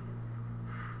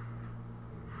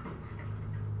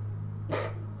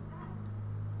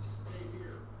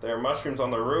 There are mushrooms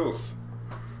on the roof.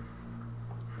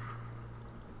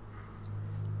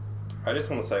 I just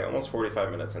want to say, almost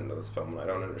 45 minutes into this film, and I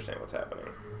don't understand what's happening.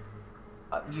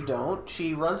 You don't.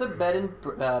 She runs a bed and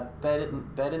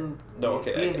No,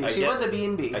 okay. B&B. She runs a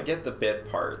B&B. I get the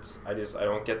bit parts. I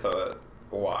don't get the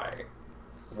why.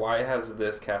 Why has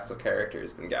this cast of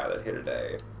characters been gathered here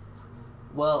today?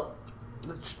 Well,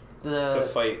 to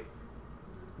fight.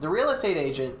 The real estate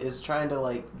agent is trying to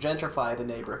like gentrify the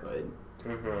neighborhood,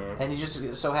 and he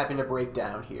just so happened to break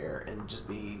down here and just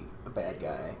be a bad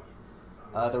guy.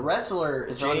 The wrestler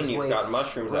is on his way. You've got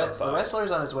mushrooms outside. The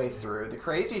wrestler's on his way through. The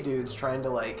crazy dude's trying to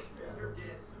like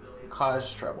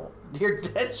cause trouble. You're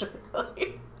dead.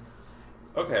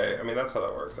 Okay, I mean that's how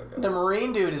that works, I guess. The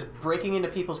Marine dude is breaking into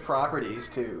people's properties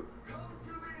too.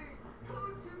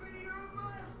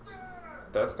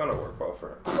 That's gonna work well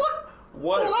for him.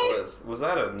 What? Was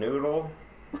that a noodle?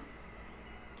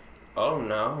 Oh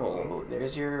no! Oh,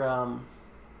 there's your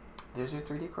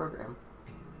 3D program.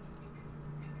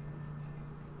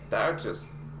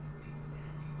 This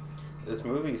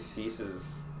movie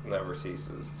never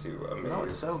ceases to amaze. No,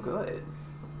 it's so good.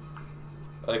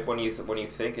 Like when you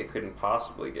think it couldn't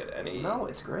possibly get any. No,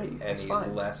 it's great. It's any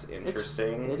fine. less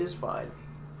interesting. It is fine.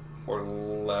 Or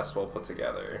less well put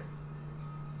together.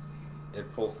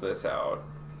 It pulls this out.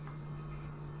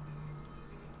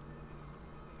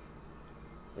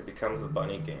 It becomes the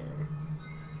bunny game.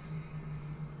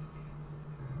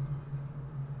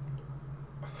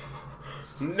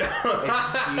 No.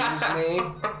 Excuse me?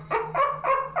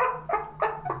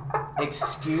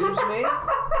 Excuse me?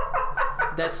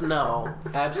 That's no.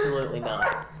 Absolutely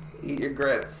not. Eat your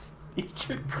grits. Eat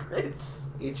your grits.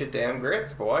 Eat your damn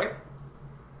grits, boy.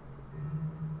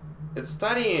 It's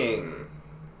studying.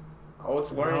 Oh,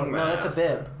 it's learning math. No, that's a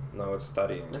bib. No, it's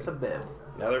studying. That's a bib.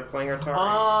 Now they're playing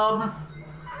Atari.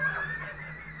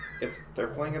 They're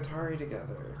playing Atari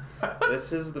together.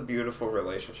 This is the beautiful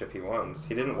relationship he wants.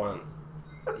 He didn't want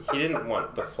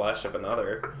the flesh of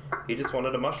another. He just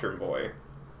wanted a mushroom boy.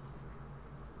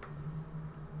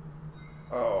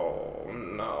 Oh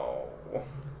no.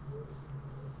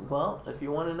 Well, if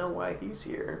you want to know why he's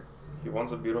here. He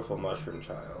wants a beautiful mushroom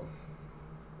child.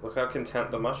 Look how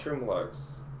content the mushroom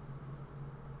looks.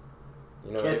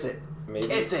 You know, Kiss it.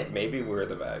 Kiss it. Maybe we're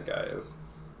the bad guys.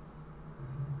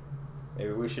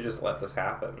 Maybe we should just let this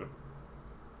happen.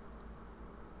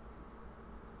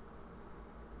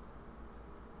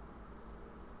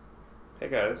 Hey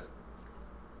guys.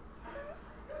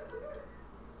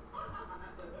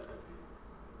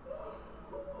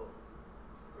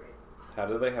 How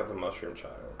do they have a mushroom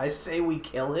child? I say we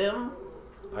kill him.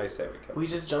 I say we kill him. We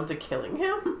just jump to killing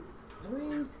him?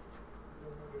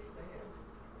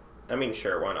 I mean,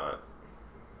 sure, why not?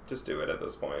 Just do it at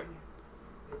this point.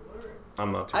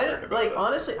 I'm not too worried about it.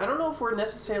 Honestly, I don't know if we're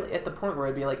necessarily at the point where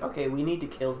I'd be like, okay, we need to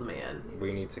kill the man.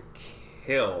 We need to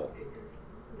kill.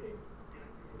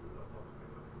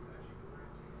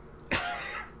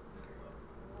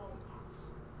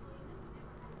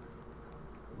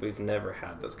 We've never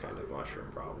had this kind of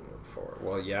mushroom problem before.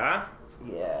 Well, yeah?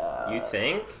 Yeah. You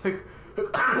think?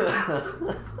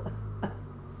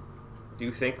 Do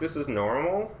you think this is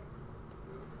normal?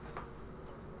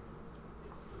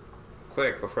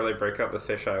 Quick, before they break out the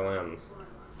fisheye lens.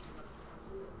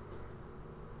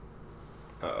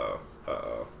 Uh-oh.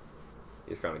 Uh-oh.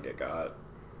 He's gonna get got.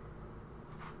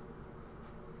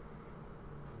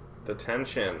 The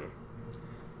tension.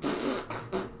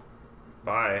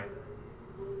 Bye.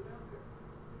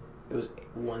 It was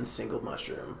one single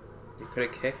mushroom. You could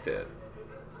have kicked it.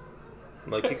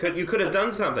 Like you could have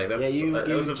done something. That's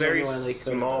it was a very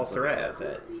small threat.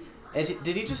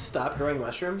 Did he just stop growing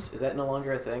mushrooms? Is that no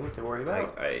longer a thing to worry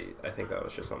about? I think that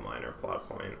was just a minor plot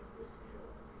point.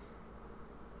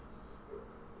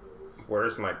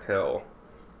 Where's my pill?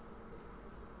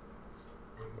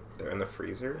 They're in the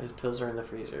freezer? His pills are in the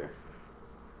freezer.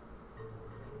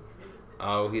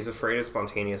 Oh, he's afraid of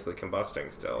spontaneously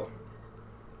combusting still.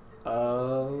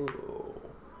 Oh.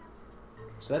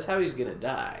 So that's how he's gonna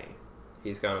die.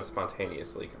 He's gonna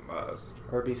spontaneously combust.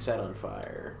 Or be set on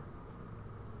fire.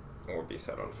 Or be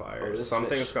set on fire.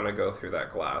 Something's gonna go through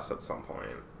that glass at some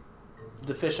point.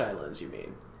 The fisheye lens, you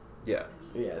mean? Yeah.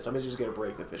 Yeah, somebody's just gonna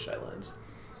break the fisheye lens.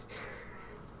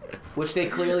 Which they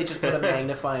clearly just put a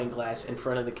magnifying glass in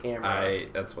front of the camera.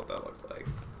 That's what that looked like.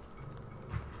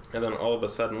 And then all of a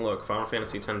sudden, look, Final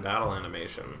Fantasy X battle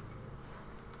animation.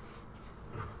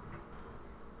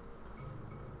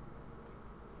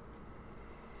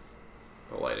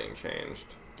 The lighting changed.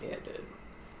 Yeah, it did.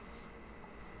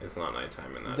 It's not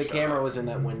nighttime in that The shot. camera was in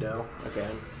that window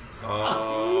again.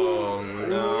 Oh,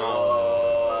 no.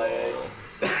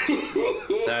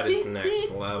 That is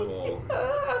next level.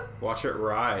 Watch it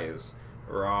rise.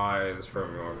 Rise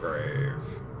from your grave.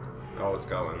 Oh, it's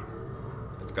going.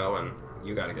 It's going.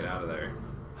 You gotta get out of there.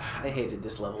 I hated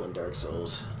this level in Dark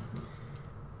Souls.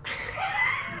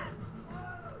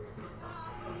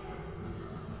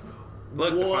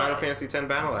 Look, the Final Fantasy X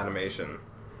battle animation.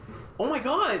 Oh my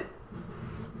god!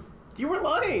 You were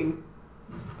lying!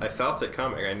 I felt it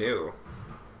coming, I knew.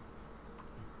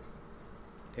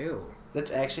 Ew.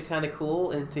 That's actually kind of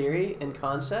cool in theory, in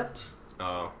concept.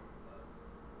 Oh.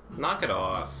 Knock it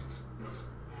off.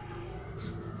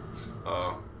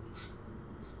 Oh.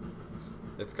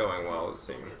 It's going well, it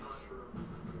seems.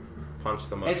 Punch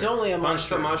the mushroom. It's only a mushroom. Punch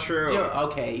the mushroom.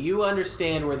 Okay, you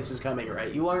understand where this is coming,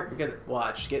 right? You aren't gonna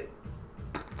watch.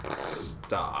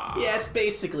 Stop. Yeah, it's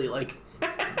basically like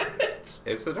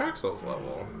It's the Dark Souls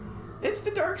level. It's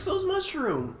the Dark Souls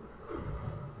mushroom.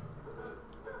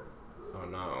 Oh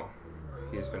no.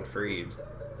 He's been freed.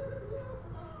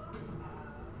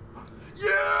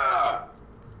 Yeah!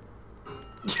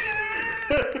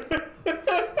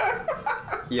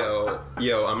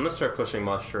 Yo, I'm gonna start pushing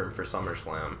mushroom for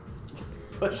SummerSlam.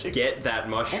 Pushing. Get that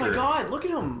mushroom. Oh my god, look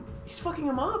at him. He's fucking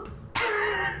him up.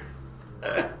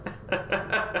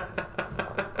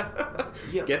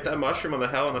 Yo. Get that mushroom on the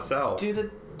Hell in a Cell. Do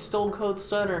the Stone Cold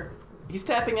Stunner. He's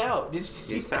tapping out. Did you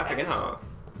see He's that? tapping out.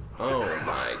 Oh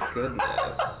my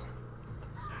goodness.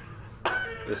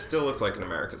 This still looks like an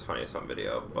America's Funniest Home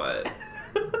Video, but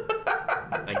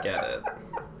I get it.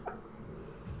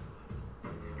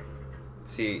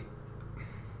 See,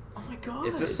 Oh my god.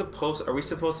 is this are we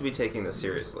supposed to be taking this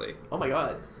seriously? Oh my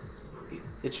god.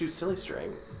 It shoots silly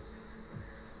string.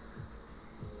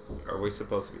 Are we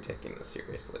supposed to be taking this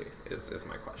seriously? Is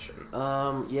my question.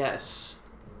 Yes.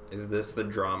 Is this the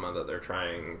drama that they're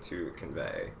trying to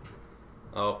convey?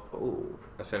 Oh, Ooh.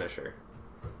 a finisher.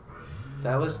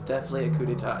 That was definitely a coup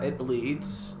d'etat. It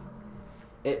bleeds.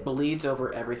 It bleeds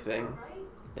over everything.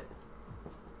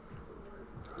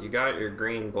 You got your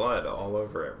green blood all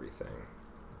over everything.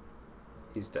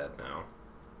 He's dead now.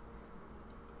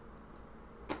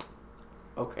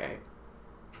 Okay.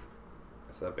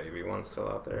 Is that baby one still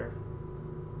out there?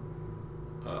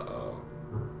 Uh-oh.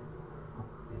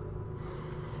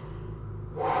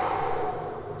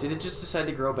 Did it just decide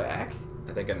to grow back?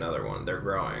 I think another one. They're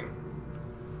growing.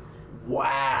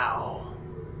 Wow.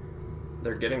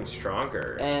 They're getting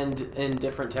stronger. And in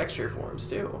different texture forms,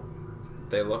 too.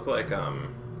 They look like,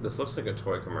 this looks like a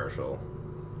toy commercial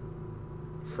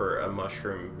for a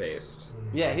mushroom-based.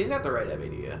 Yeah, he's got the right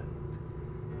idea.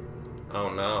 Oh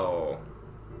no.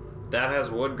 That has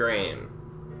wood grain.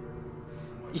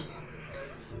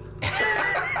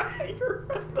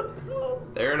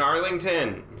 They're in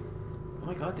Arlington. Oh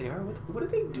my god, they are? What are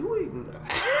they doing?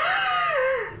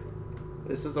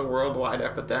 This is a worldwide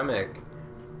epidemic.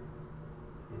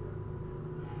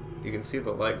 You can see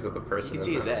the legs of the person You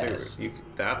can in see that his suit.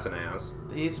 That's an ass.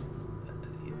 He's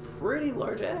a pretty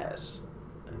large ass.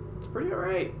 It's pretty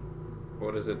alright.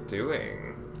 What is it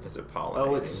doing? Is it pollinating?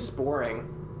 Oh, it's sporing.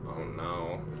 Oh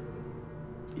no.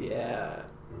 Yeah.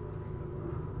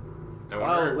 I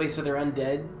wonder, Oh, wait, so they're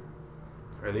undead?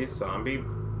 are these zombie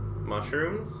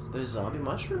mushrooms? They're zombie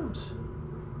mushrooms.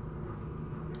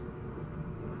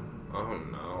 Oh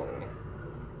no.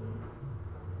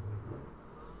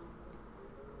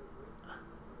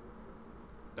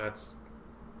 That's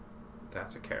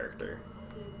a character.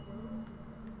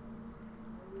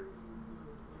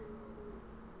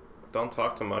 Don't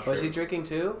talk to mushrooms. Was he drinking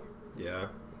too? Yeah,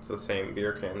 it's the same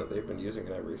beer can that they've been using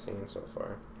in every scene so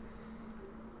far.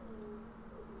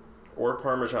 Or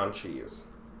Parmesan cheese.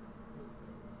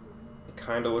 It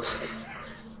kind of looks like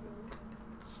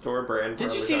store brand.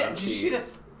 Did you see that? Did you see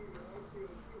this?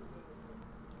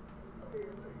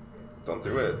 Don't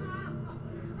do it.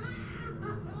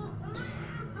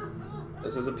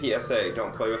 This is a PSA.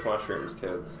 Don't play with mushrooms,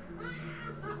 kids.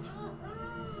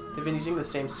 They've been using the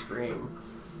same scream.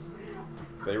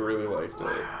 They really liked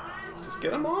it. Just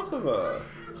get them off of her.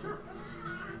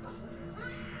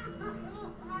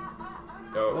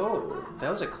 Oh. Oh,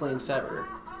 that was a clean sever.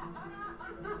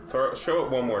 Show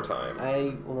it one more time.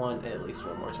 I want at least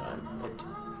one more time.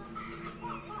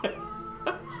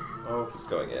 Oh, he's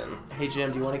going in. Hey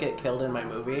Jim, do you want to get killed in my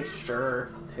movie?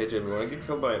 Sure. Hey Jim, you want to get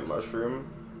killed by a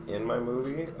mushroom in my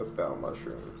movie about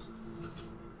mushrooms?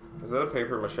 Is that a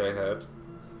paper mache head?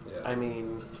 Yeah. I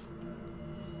mean,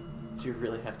 do you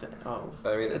really have to? Oh,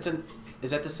 I mean, it's an.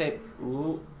 Is that the same?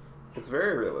 Ooh. It's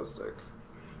very realistic.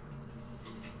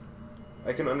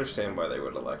 I can understand why they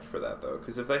would elect for that, though,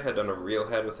 because if they had done a real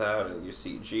head with that and you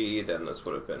CG, then this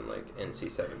would have been, like,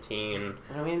 NC-17.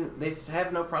 I mean, they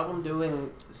have no problem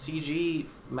doing CG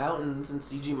mountains and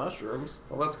CG mushrooms.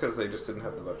 Well, that's because they just didn't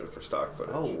have the budget for stock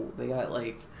footage. Oh, they got,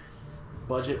 like,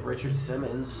 budget Richard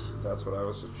Simmons. That's what I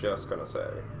was just gonna say.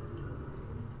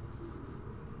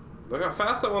 Look how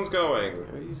fast that one's going!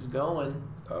 He's going.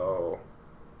 Oh.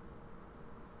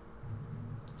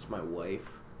 It's my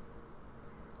wife.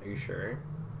 Are you sure?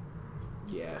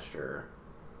 Yeah, sure.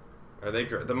 Are they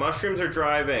the mushrooms are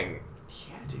driving!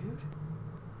 Yeah, dude.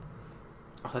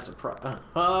 Oh, that's a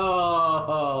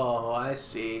Oh, I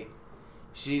see.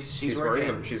 She's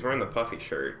working. She's wearing the puffy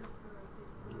shirt.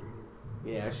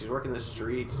 Yeah, she's working the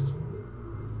streets.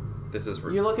 This is...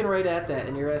 You're looking right at that,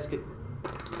 and you're asking...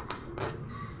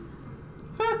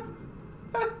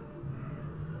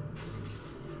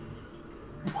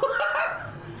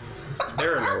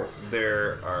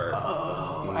 There are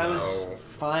no, I was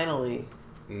finally...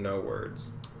 No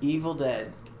words. Evil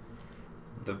Dead.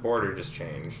 The border just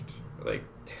changed. Like,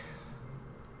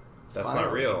 that's Finally.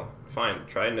 not real. Fine,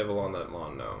 try and nibble on that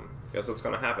lawn gnome. Guess what's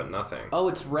gonna happen? Nothing. Oh,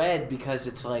 it's red because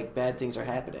it's like bad things are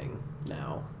happening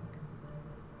now.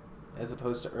 As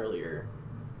opposed to earlier.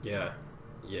 Yeah.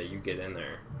 Yeah, you get in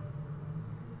there.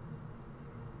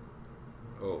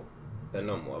 Oh, that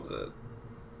gnome loves it.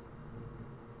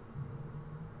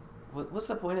 What's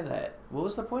the point of that? What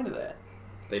was the point of that?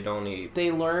 They don't eat... They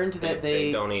learned that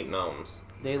they don't eat gnomes.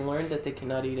 They learned that they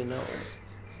cannot eat a gnome.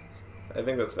 I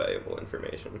think that's valuable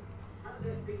information.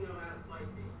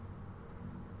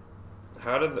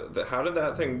 How did how did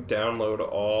that thing download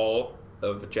all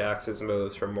of Jax's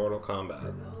moves from Mortal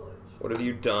Kombat? What have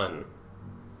you done?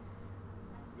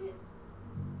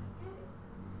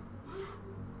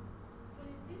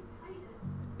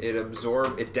 It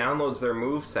downloads their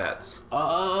movesets.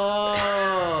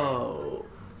 Oh!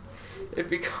 It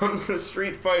becomes a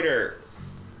Street Fighter.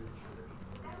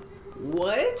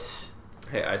 What?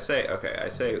 Hey, I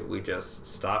say we just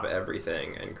stop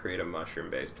everything and create a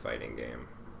mushroom-based fighting game.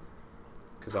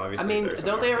 Because obviously, I mean, there's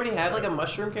don't they already have like a market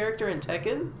mushroom character in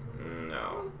Tekken? for that.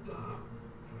 No.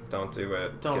 Don't do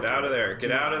it. Don't Get do out of it. there. Do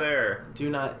Get out of not. there. Do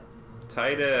not.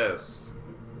 Titus.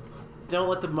 Don't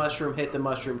let the mushroom hit the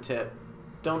mushroom tip.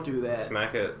 Don't do that.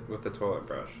 Smack it with the toilet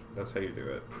brush. That's how you do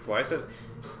it. Why is it...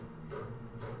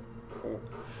 Oh.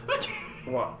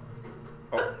 What?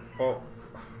 Oh.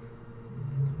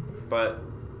 But...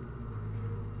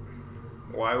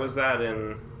 Why was that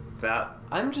in that...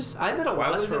 I'm at a Why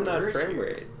loss was for in that words frame here.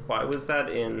 rate? Why was that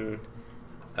in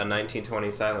a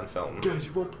 1920 silent film Guys,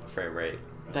 you won't. frame rate?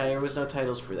 There was no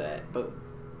titles for that, but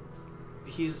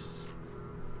he's.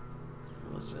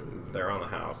 Listen. They're on the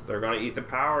house. They're gonna eat the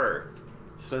power.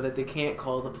 So that they can't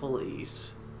call the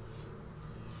police.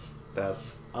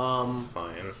 That's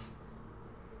fine.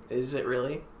 Is it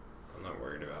really? I'm not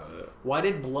worried about it. Why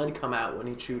did blood come out when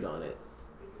he chewed on it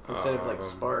instead of like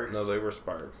sparks? No, they were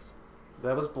sparks.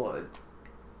 That was blood.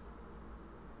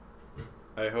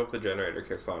 I hope the generator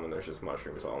kicks on and there's just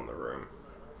mushrooms all in the room.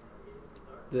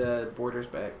 The border's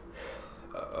back,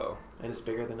 Uh-oh. and it's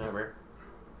bigger than ever.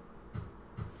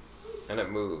 And it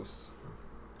moves.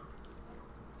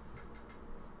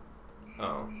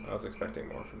 Oh, I was expecting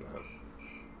more from that.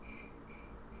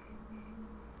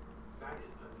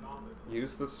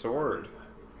 Use the sword.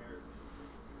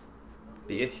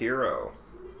 Be a hero.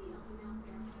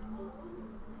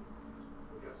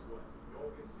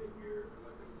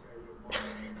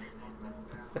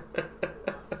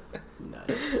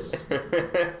 Nice.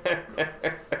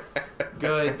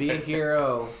 Good. Be a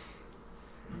hero.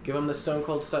 Give him the stone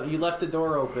cold stun. You left the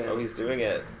door open. Oh, he's doing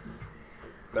it.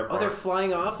 They're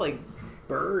flying off like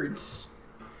birds.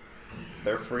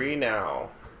 They're free now.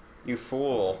 You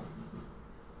fool.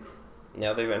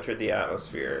 Now they've entered the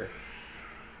atmosphere.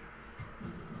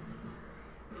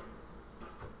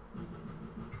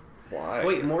 Why?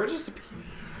 Wait, more just.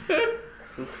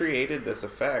 Who created this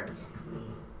effect?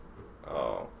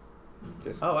 Oh.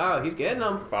 Just Oh wow, he's getting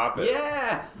them. bop it.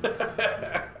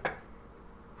 Yeah.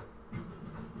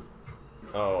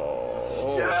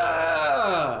 Oh.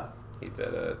 Yeah. He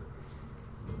did it.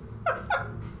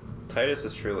 Titus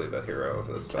is truly the hero of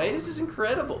this film. Titus is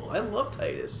incredible. I love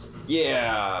Titus.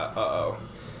 Yeah. Uh-oh.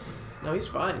 No, he's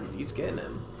fine. He's getting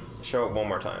him. Show it one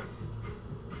more time.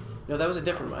 No, that was a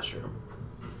different mushroom.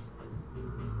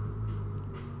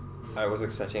 I was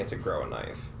expecting it to grow a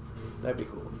knife. That'd be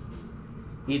cool.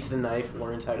 Eats the knife,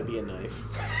 learns how to be a knife.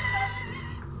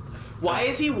 Why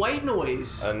is he white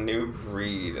noise? A new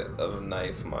breed of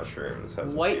knife mushrooms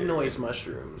has White appeared. noise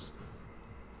mushrooms.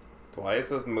 Why is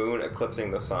this moon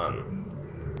eclipsing the sun?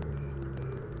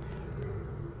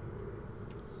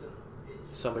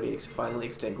 Somebody finally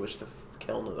extinguished the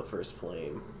kiln of the first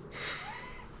flame.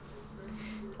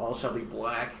 All shall be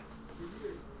black.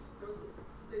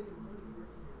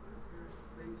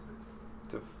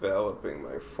 Developing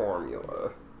my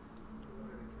formula.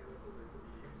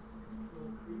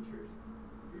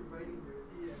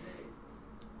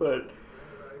 But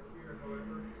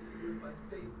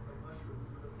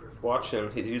watch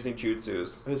him. He's using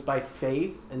jutsus. It was by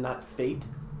faith and not fate.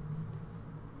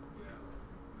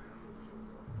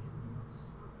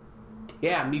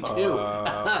 Yeah, me too.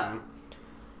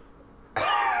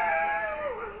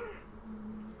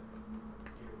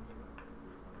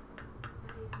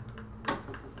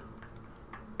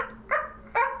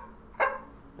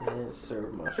 And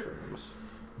serve mushrooms.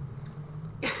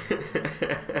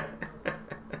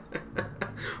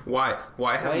 Why?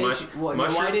 Why have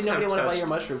Why did nobody want to buy your touched-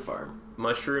 mushroom farm?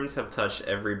 Mushrooms have touched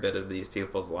every bit of these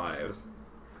people's lives.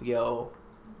 Yo.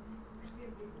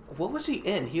 What was he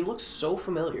in? He looks so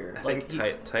familiar. I think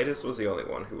Titus was the only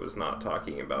one who was not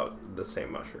talking about the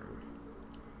same mushroom.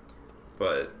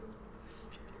 But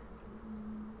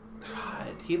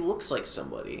God, he looks like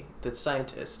somebody. The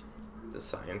scientist. the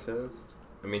scientist?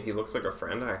 I mean, he looks like a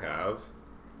friend I have.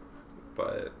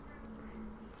 But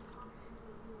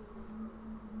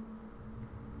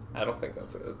I don't think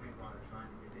that's it.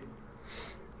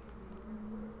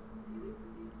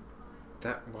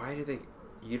 Why do they...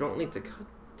 You don't need to cut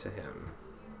to him.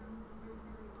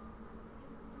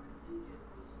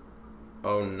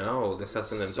 Oh no, this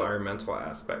has an environmental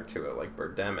aspect to it, like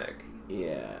Birdemic.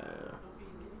 Yeah.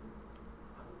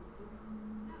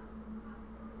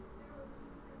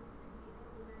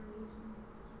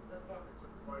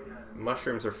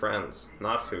 Mushrooms are friends,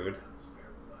 not food.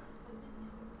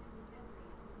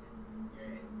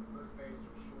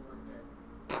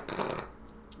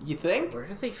 You think? Where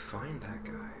did they find that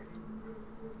guy?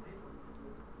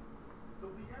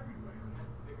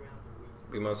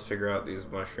 We must figure out these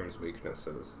mushrooms'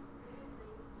 weaknesses.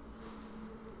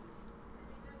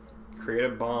 Create a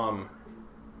bomb.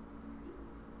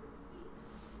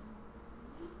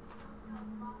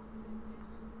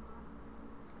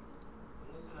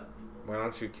 Why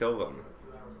don't you kill them?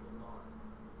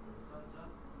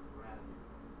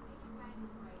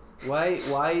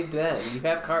 Why then? You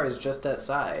have cars just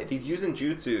outside. He's using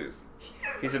jutsus.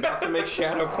 He's about to make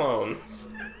shadow clones.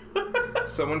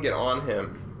 Someone get on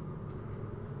him.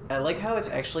 I like how it's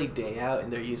actually day out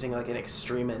and they're using like an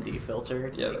extreme ND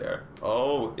filter. Yeah, they are.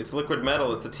 Oh, it's liquid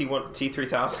metal. It's the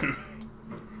T3000.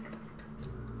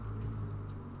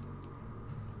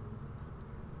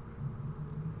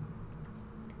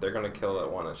 They're gonna kill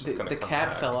that one. It's just gonna the come cap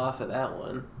back. fell off of that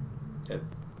one.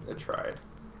 It tried.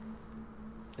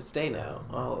 It's day now.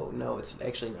 Oh no, it's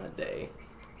actually not day.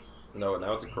 No,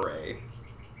 now it's gray.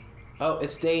 Oh,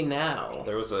 it's day now.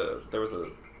 There was a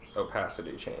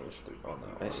opacity change on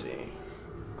that one. I see.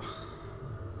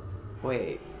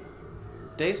 Wait.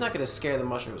 Day's not gonna scare the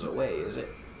mushrooms away, is it?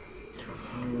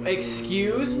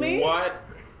 Excuse me? What?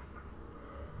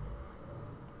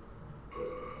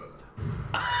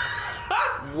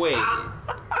 Wait.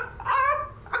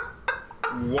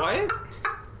 What?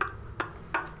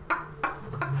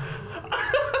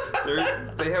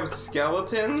 They have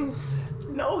skeletons?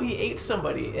 No, he ate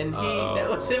somebody, and that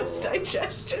was his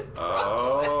digestion process.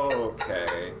 Oh,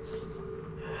 okay.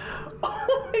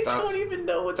 Oh, I don't even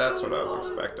know what's going on. That's what I was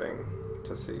expecting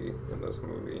to see in this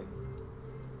movie.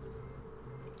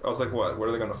 I was like, what? What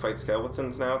are they going to fight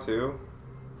skeletons now, too?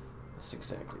 That's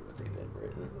exactly what they did,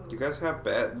 Britain. You guys have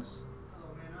beds.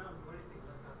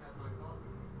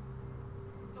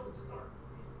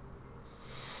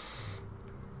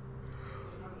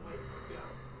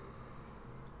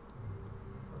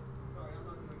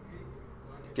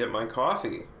 Get my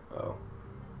coffee. Oh.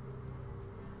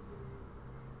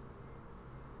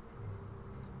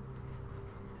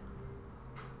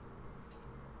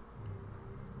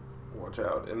 Watch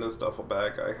out. In this duffel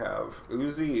bag I have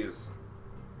Uzis.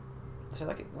 So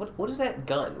like, what is that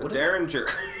gun? A What Derringer.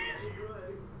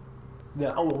 No,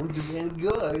 I'm doing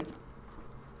good.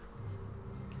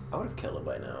 I would have killed him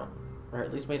by now. Or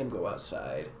at least made him go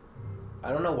outside.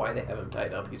 I don't know why they have him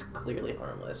tied up. He's clearly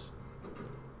harmless.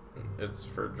 It's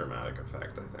for dramatic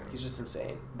effect, I think. He's just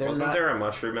insane. Wasn't there a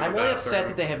mushroom in the I'm bathroom? really upset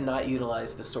that they have not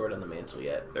utilized the sword on the mantle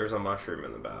yet. There's a mushroom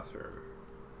in the bathroom.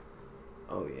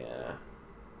 Oh, yeah.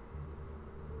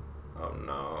 Oh,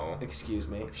 no. Excuse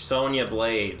me. Sonya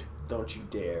Blade. Don't you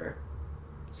dare.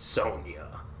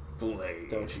 Sonya Blade.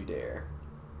 Don't you dare.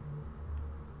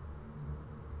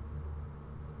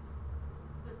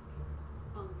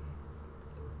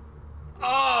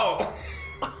 Oh!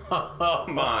 Oh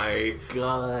my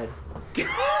God.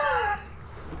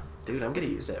 Dude, I'm gonna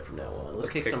use that from now on. Let's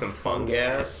kick some fun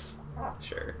gas.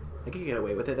 Sure. I think you get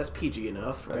away with it. That's PG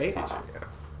enough, That's right? PG, yeah.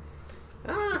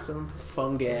 Ah, some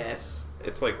fun gas.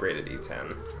 It's like rated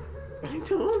E10. I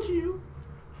told you.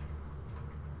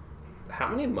 How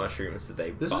many mushrooms did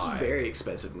they This buy? was a very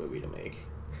expensive movie to make.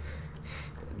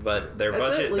 But their That's at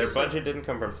budget least budget didn't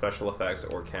come from special effects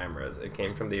or cameras. It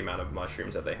came from the amount of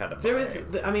mushrooms that they had to buy. There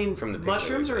was, I mean, From the people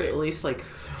mushrooms who are paid. at least like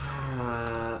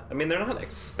I mean, they're not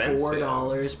expensive.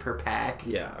 $4 per pack.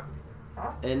 Yeah.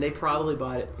 And they probably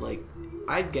bought it like,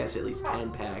 I'd guess at least 10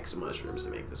 packs of mushrooms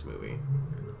to make this movie.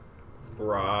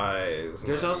 Rise.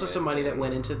 There's also some money that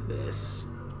went into this.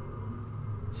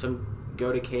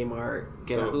 Go to Kmart,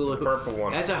 get So a hula the hoop. purple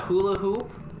one. That's a hula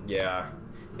hoop? Yeah.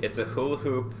 It's a hula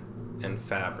hoop and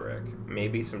fabric.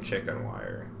 Maybe some chicken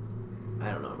wire.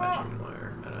 I don't know about chicken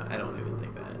wire. I don't even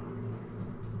think that.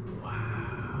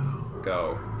 Wow.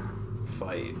 Go.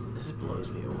 Fight. This blows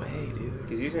me away, dude.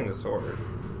 He's using the sword.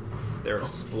 They're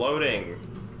exploding.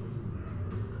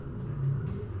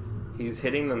 He's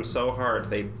hitting them so hard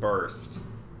they burst.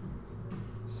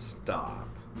 Stop.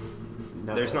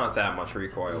 No, There's not that much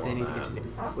recoil They on need to that.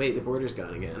 continue. Wait, the border's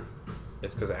gone again.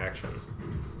 It's because of action.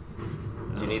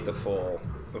 You need the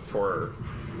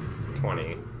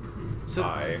 420. So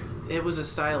I. it was a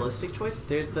stylistic choice.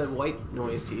 There's the white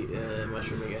noise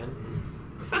mushroom again.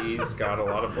 He's got a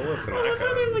lot of bullets in I love that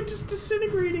how they're gun. like just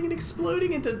disintegrating and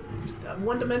exploding into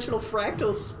one-dimensional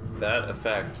fractals. That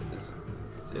effect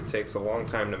it takes a long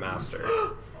time to master.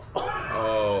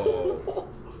 Oh.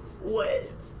 What?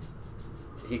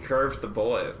 He curved the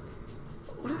bullet.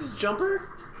 What is this, Jumper?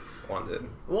 Wanted.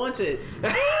 Wanted.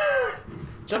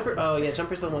 Jumper. Oh yeah,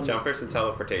 Jumper's the one. Jumper's the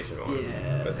teleportation one.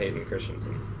 Yeah. With Hayden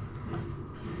Christensen.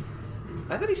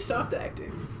 I thought he stopped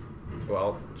acting.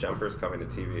 Well, Jumper's coming to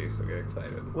TV, so get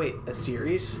excited. Wait, a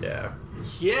series? Yeah.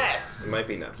 Yes. It might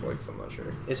be Netflix, I'm not sure.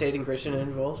 Is Hayden Christensen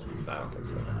involved? I don't think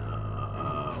so.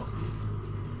 Oh.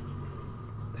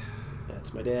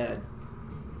 That's my dad.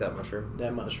 That mushroom.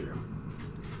 That mushroom.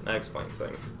 That explains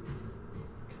things.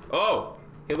 Oh!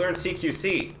 He learned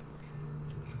CQC!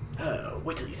 Oh,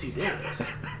 wait till you see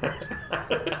this.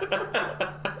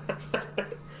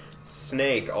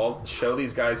 Snake, I'll show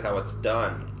these guys how it's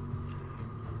done.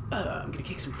 I'm gonna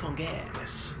kick some funk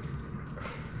ass.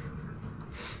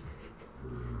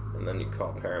 And then you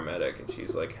call paramedic, and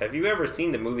she's like, "Have you ever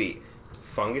seen the movie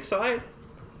Fungicide?"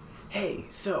 Hey,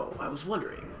 so, I was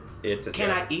wondering, It's a can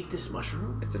I eat this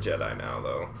mushroom? It's a Jedi now,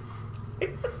 though.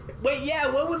 Wait,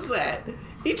 yeah, what was that?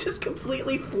 He just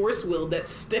completely force-willed that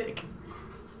stick.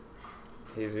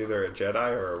 He's either a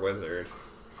Jedi or a wizard.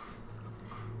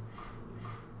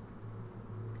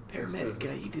 Paramedic,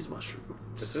 can I eat these mushrooms?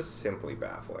 This is simply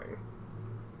baffling.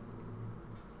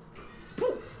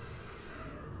 Boom.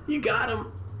 You got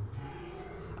him.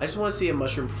 I just want to see a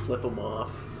mushroom flip him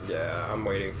off. Yeah, I'm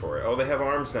waiting for it. Oh, they have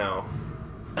arms now.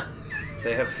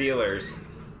 They have feelers.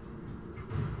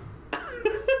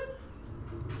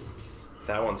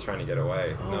 That one's trying to get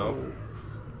away. Oh. No.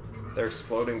 They're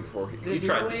exploding before he There's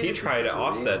no way he this tried is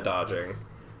offset real. dodging.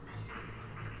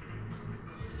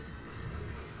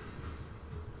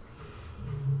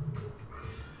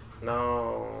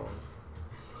 No.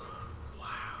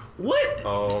 What?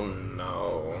 Oh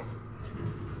no.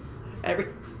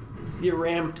 You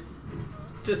rammed.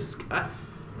 Just got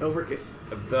overkill.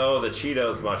 Though the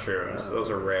Cheetos mushrooms, those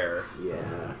are rare.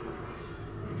 Yeah.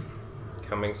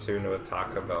 Coming soon to a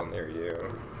Taco Bell near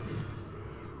you.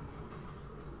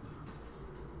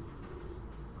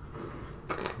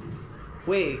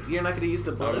 Wait, you're not gonna use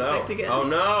the blood effect again? Oh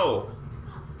no!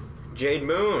 Jade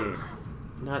Moon!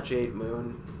 Not Jade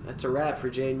Moon. That's a wrap for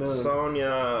Jade Moon.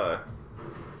 Sonya!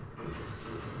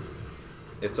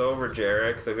 It's over,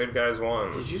 Jarek. The good guys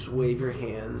won. Did you just wave your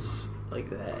hands like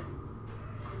that?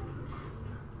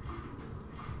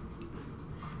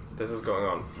 This is going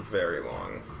on very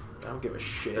long. I don't give a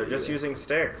shit. They're just either. using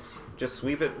sticks. Just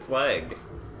sweep its leg.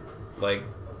 Like,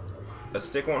 a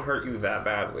stick won't hurt you that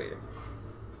badly.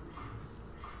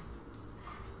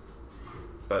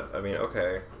 But, I mean,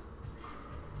 okay.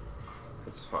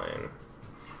 It's fine.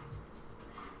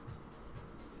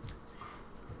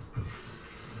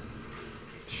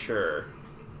 Sure.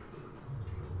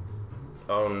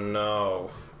 Oh no.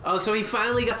 Oh, so he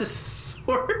finally got the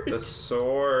sword. The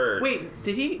sword. Wait,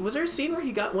 did he? Was there a scene where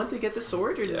he went to get the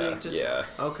sword, or did Yeah, they just? yeah.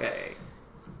 Okay.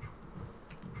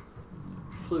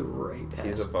 Flew right past.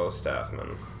 He's a bow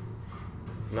staffman.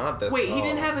 Not this. Wait, he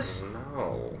didn't have a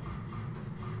No.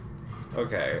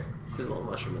 Okay. There's a little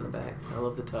mushroom in the back. I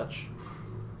love the touch.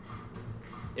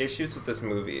 Issues with this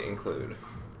movie include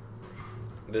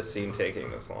this scene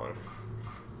taking this long.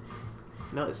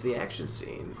 No, it's the action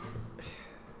scene.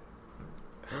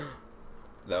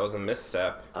 That was a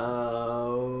misstep.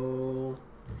 Oh.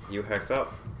 You hecked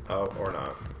up. Oh, or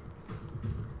not.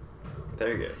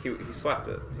 There you go. He swept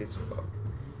it.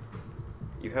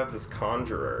 You have this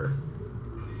conjurer.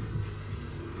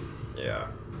 Yeah.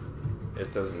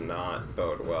 It does not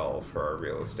bode well for our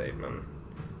real estate man.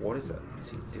 What is that? What is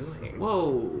he doing?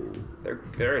 Whoa.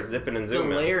 They're zipping and The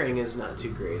zooming. layering is not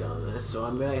too great on this, so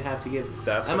I'm gonna have to give.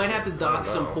 That's I what might you- have to I dock don't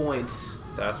some know. points.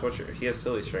 That's what he has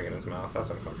silly string in his mouth. That's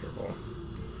uncomfortable.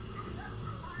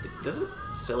 Doesn't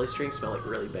silly string smell like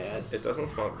really bad? It doesn't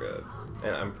smell good.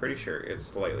 And I'm pretty sure it's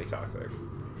slightly toxic.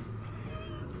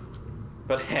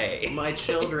 But hey. My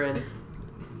children.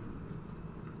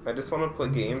 I just want to play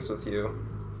games with you.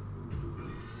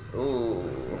 Ooh.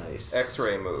 Nice.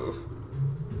 X-ray move.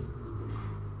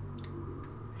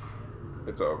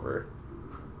 It's over.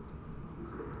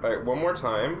 Alright, one more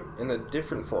time in a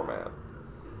different format.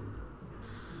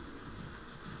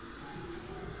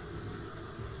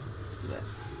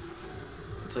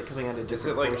 It's like coming out of different Is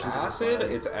it like portions of the acid?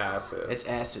 slide. It's acid. It's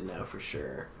acid now for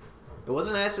sure. It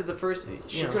wasn't acid the first.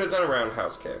 She could have done a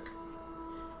roundhouse kick.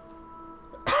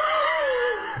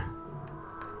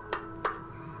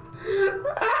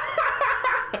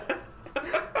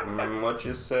 What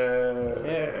you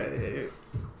say?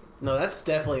 No, that's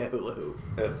definitely a hula hoop.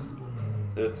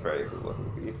 It's very hula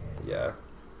hoopy. Yeah.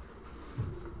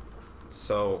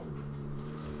 So,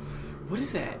 What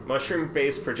is that?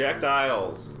 mushroom-based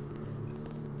projectiles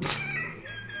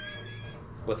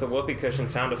with a whoopee cushion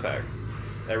sound effect.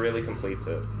 That really completes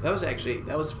it. That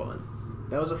was fun.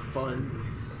 That was a fun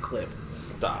clip.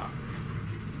 Stop.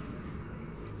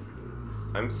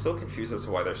 I'm still confused as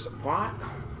to why there's what?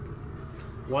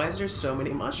 Why is there so many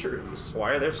mushrooms?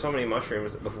 Why are there so many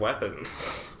mushrooms with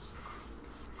weapons?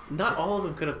 Not all of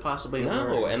them could have possibly No,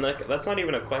 learned. and like that's not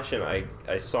even a question I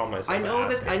saw myself. I know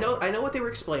asking. that I know what they were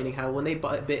explaining. How when they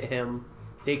bit him,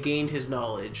 they gained his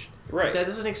knowledge. Right. But that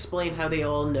doesn't explain how they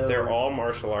all know. They're all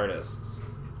martial artists.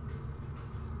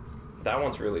 That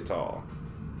one's really tall.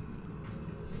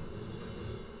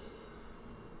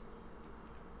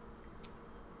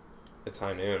 It's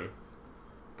high noon.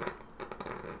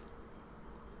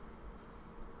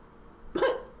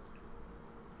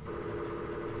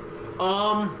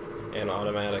 An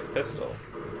automatic pistol.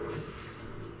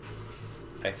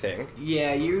 I think.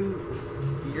 Yeah,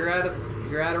 you're out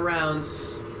of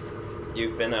rounds.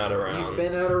 You've been out of rounds. You've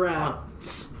been out of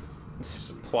rounds.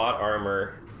 Plot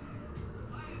armor.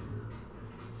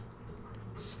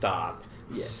 Stop.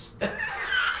 Yes.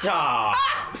 Stop.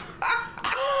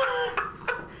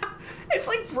 It's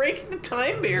like breaking the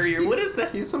time barrier. What is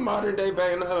that? He's a modern day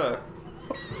Bayonetta.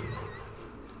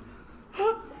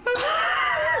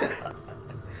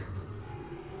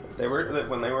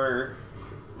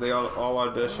 They all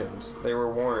auditioned. They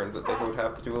were warned that they would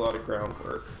have to do a lot of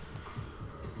groundwork.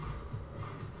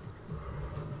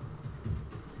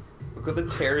 Look at the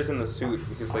tears in the suit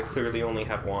because they clearly only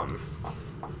have one.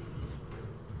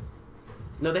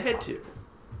 No, they had two.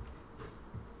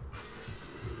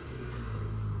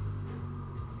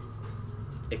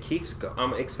 It keeps going.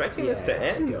 I'm expecting this to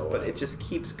end, but it just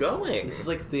keeps going. This is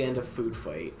like the end of Food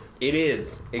Fight. It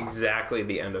is exactly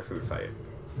the end of Food Fight.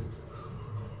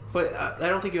 But I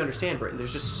don't think you understand, Britton.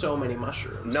 There's just so many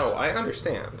mushrooms. No, I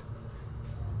understand.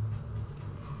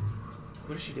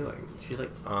 What is she doing? She's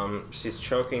like... she's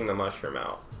choking the mushroom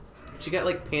out. She got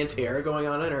like Pantera going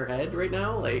on in her head right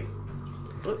now? Like...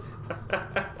 Look.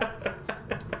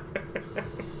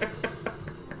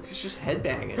 She's just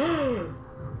headbanging.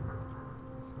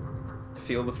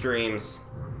 Field of Dreams.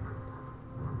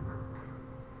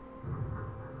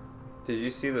 Did you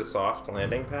see the soft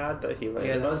landing pad that he landed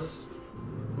Yeah, on? it was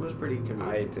pretty convenient.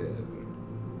 I did.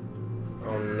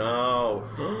 Oh no.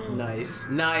 Nice.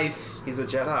 Nice. He's a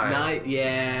Jedi.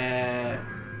 Yeah.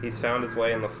 He's found his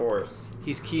way in the Force.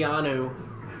 He's Keanu.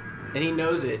 And he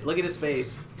knows it. Look at his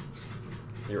face.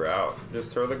 You're out.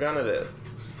 Just throw the gun at it.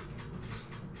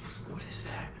 What is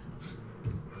that?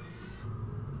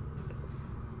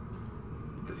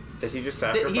 Did he just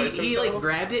sacrifice himself? He like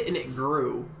grabbed it and it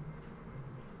grew.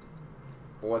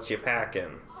 What you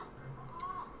packing?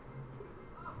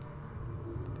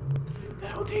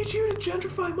 That'll teach you to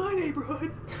gentrify my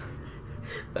neighborhood.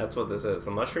 That's what this is.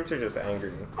 The mushrooms are just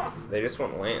angry. They just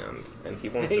want land, and he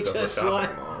wants to go to the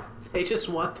shopping mall. They just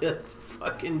want the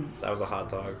fucking... That was a hot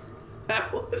dog.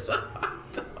 That was a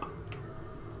hot dog.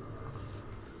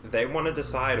 They want to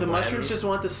decide The mushrooms just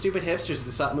want the stupid hipsters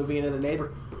to stop moving into the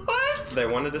neighborhood. What? They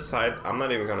want to decide... I'm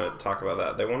not even going to talk about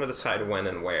that. They want to decide when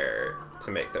and where to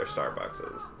make their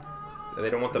Starbuckses. They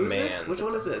don't want the man... This? Which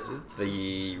one is this?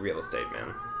 The real estate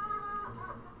man.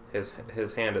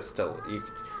 His hand is still... You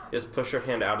just push your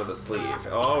hand out of the sleeve.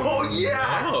 Oh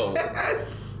yeah! No.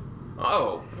 Yes!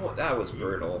 Oh, that was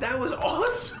brutal. That was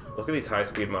awesome! Look at these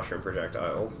high-speed mushroom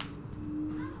projectiles.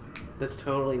 That's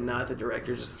totally not the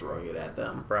director just throwing it at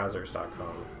them.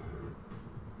 Brazzers.com.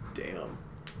 Damn.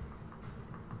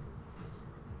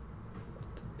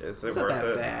 Is it It's worth not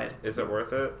that it? bad. Is it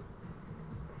worth it?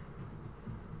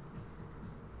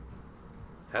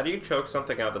 How do you choke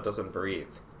something out that doesn't breathe?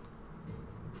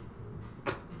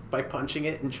 By punching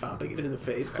it and chopping it in the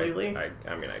face, clearly?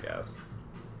 I mean, I guess.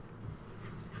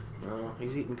 Oh,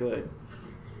 he's eating good.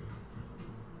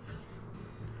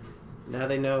 Now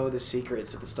they know the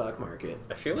secrets of the stock market.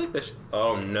 I feel like this...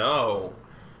 Oh, no.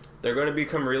 They're going to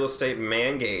become real estate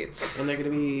mangates. And they're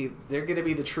gonna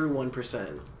be the true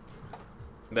 1%.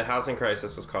 The housing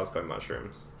crisis was caused by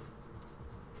mushrooms.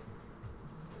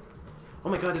 Oh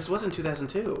my god, this wasn't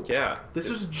 2002. Yeah. This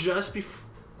was just before...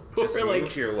 Just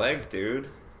move your leg, dude.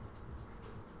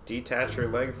 Detach your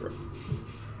leg from...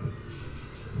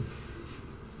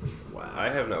 Wow. I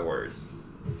have no words.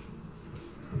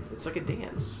 It's like a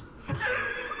dance.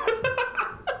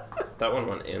 That one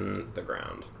went in the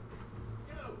ground.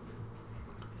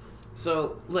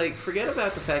 So, like, forget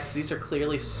about the fact that these are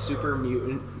clearly super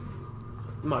mutant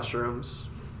mushrooms.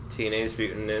 Teenage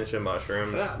Mutant Ninja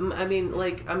mushrooms. I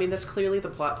mean, that's clearly the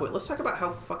plot point. Let's talk about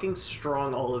how fucking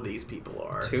strong all of these people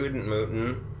are.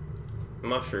 Mutant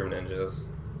mushroom ninjas.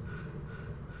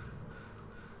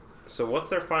 So what's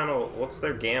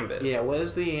their gambit? Yeah, what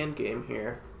is the end game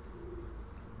here?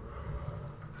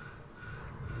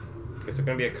 Is it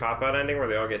going to be a cop-out ending where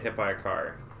they all get hit by a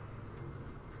car?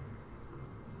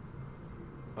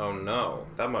 Oh no,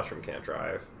 that mushroom can't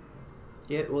drive.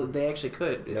 Yeah, well, they actually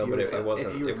could. No, but it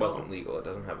wasn't legal. It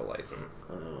doesn't have a license.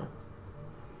 Oh.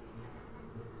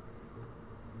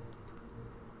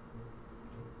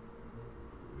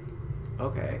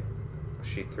 Okay.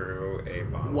 She threw a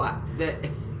bomb. What? That...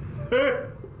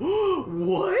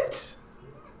 What?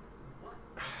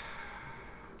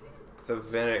 The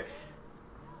vinegar...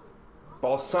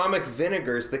 Balsamic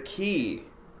vinegar's the key.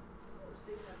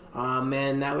 Aw,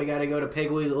 man, now we gotta go to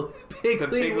Piggly The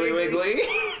Piggly Wiggly.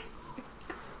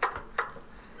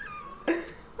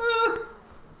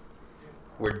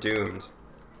 We're doomed.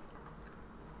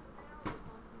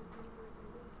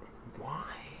 Why?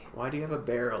 Why do you have a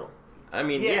barrel? I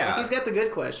mean, yeah. He's got the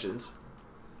good questions.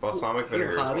 Balsamic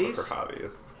vinegar is one of her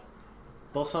hobbies.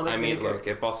 Balsamic vinegar. Look,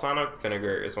 if balsamic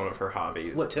vinegar is one of her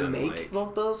hobbies... What, to then, make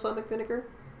balsamic vinegar?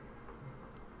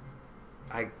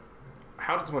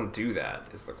 How does one do that,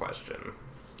 is the question.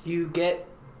 You get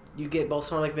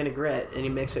balsamic vinaigrette, and you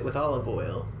mix it with olive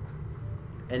oil.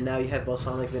 And now you have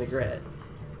balsamic vinaigrette.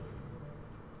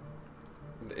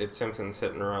 It's Simpsons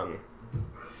Hit and Run.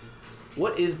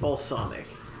 What is balsamic?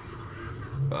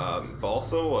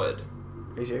 Balsa wood.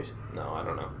 Are you serious? No, I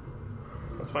don't know.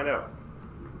 Let's find out.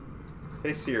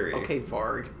 Hey Siri. Okay,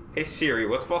 Varg. Hey Siri,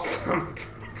 what's balsamic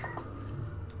vinegar?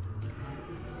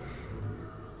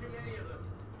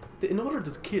 In order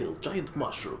to kill giant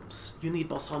mushrooms, you need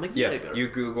balsamic vinegar. Yeah, you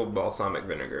Google balsamic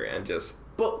vinegar and just...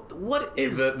 But what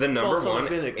is the number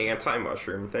balsamic one vinegar?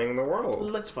 anti-mushroom thing in the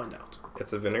world. Let's find out.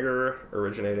 It's a vinegar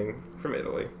originating from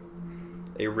Italy.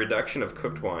 A reduction of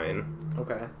cooked wine.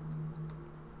 Okay.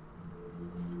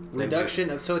 Reduction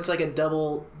of... So it's like a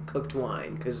double cooked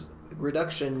wine, because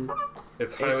reduction...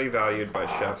 It's highly valued by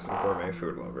chefs and gourmet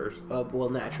food lovers. Well,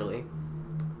 naturally.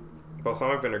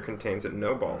 Balsamic vinegar contains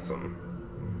no balsam.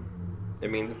 It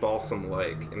means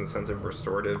balsam-like in the sense of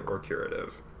restorative or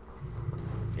curative.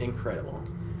 Incredible.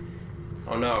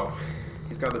 Oh no,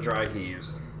 he's got the dry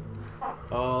heaves.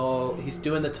 Oh, he's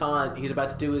doing the taunt. He's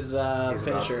about to do his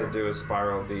finisher. He's about to do a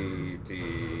spiral D.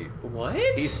 What?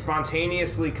 He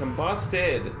spontaneously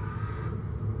combusted.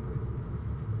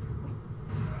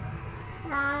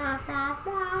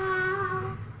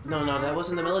 No, that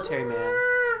wasn't the military man.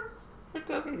 It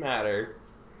doesn't matter.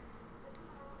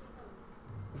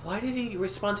 Why did he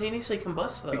spontaneously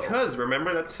combust though? Because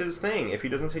remember, that's his thing. If he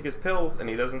doesn't take his pills and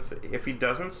if he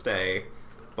doesn't stay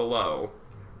below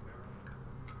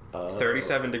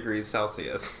 37 degrees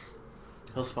Celsius,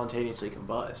 he'll spontaneously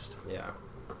combust. Yeah.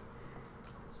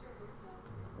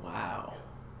 Wow,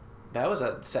 that was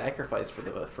a sacrifice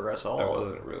for us all. I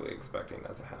wasn't really expecting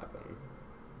that to happen.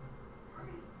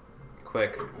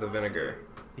 Quick, the vinegar.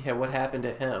 Yeah, what happened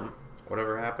to him?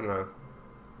 Whatever happened to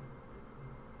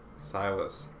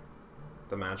Silas,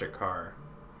 the magic car?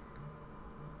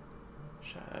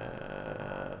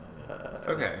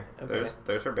 Okay, there's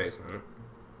her basement.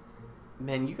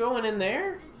 Man, you going in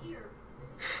there?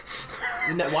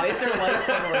 No, why is there light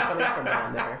suddenly coming from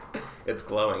down there? It's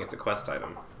glowing. It's a quest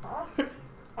item.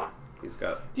 He's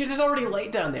got... Dude, there's already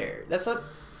light down there. That's not...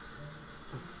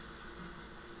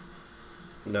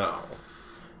 No.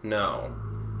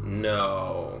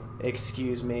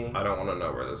 Excuse me. I don't want to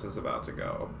know where this is about to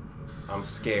go. I'm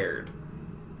scared.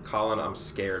 Colin, I'm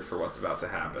scared for what's about to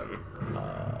happen.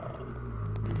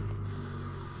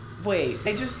 Wait,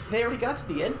 they already got to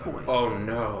the end point. Oh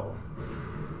no.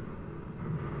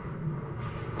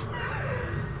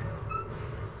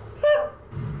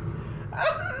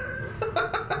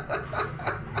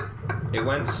 It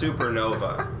went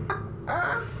supernova.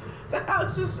 The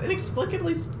house is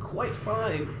inexplicably quite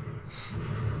fine.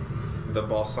 The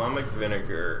balsamic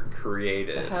vinegar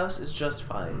created The house is just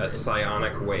fine. a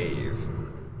psionic wave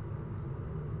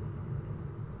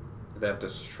that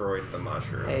destroyed the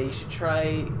mushroom. Hey, you should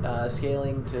try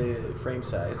scaling to frame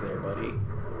size there, buddy.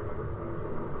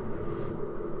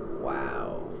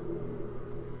 Wow.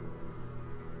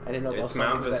 I didn't know It's balsamic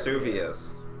Mount was that-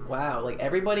 Vesuvius. Wow, like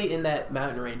everybody in that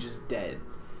mountain range is dead.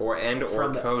 Or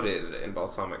From the- coated in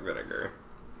balsamic vinegar.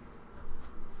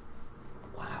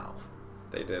 Wow.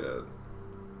 They did it.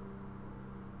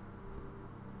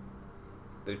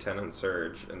 Lieutenant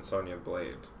Surge and Sonya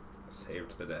Blade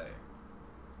saved the day.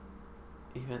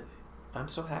 I'm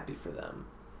so happy for them.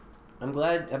 I'm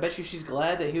glad. I bet you she's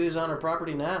glad that he was on her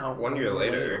property now. 1 year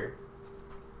later,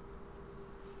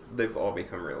 they've all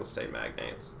become real estate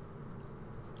magnates.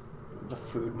 The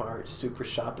Food Mart, Super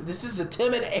Shop. This is a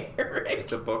Tim and Eric.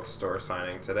 It's a bookstore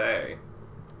signing today.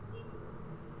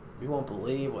 You won't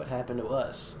believe what happened to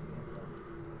us.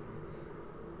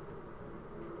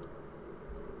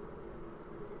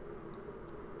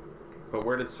 But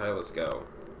where did Silas go?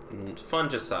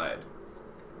 Fungicide.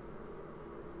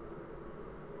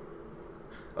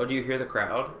 Oh, do you hear the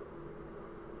crowd?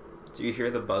 Do you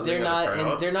hear the buzzing of the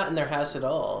crowd? They're not in their house at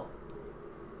all.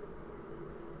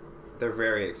 They're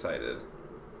very excited.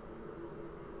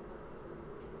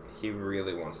 He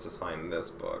really wants to sign this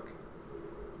book.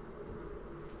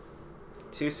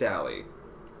 To Sally.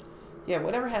 Yeah,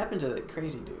 whatever happened to the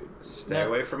crazy dude? Stay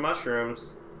away from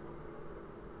mushrooms.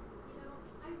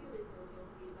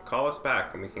 Call us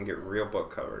back and we can get real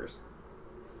book covers.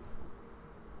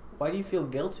 Why do you feel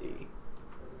guilty?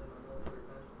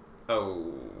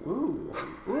 Oh. Ooh.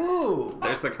 Ooh.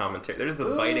 There's the commentary. There's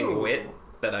the biting wit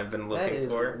that I've been looking that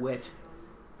is for. Wit.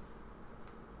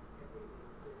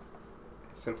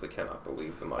 I simply cannot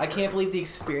believe the mushroom. I can't believe the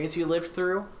experience you lived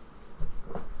through.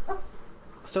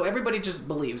 So everybody just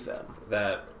believes them.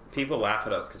 that people laugh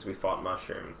at us because we fought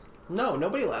mushrooms. No,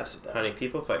 nobody laughs at that. Honey,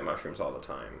 people fight mushrooms all the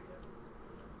time.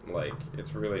 Like,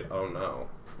 it's really, oh no.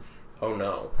 Oh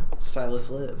no. Silas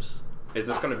lives. Is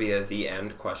this going to be a the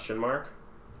end question mark?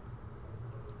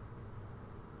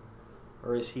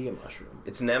 Or is he a mushroom?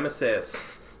 It's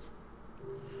Nemesis.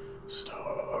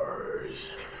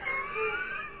 Stars.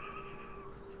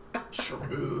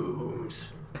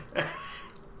 Shrooms.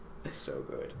 So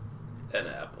good. An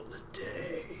apple a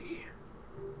day.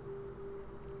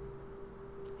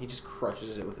 He just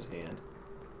crushes it with his hand.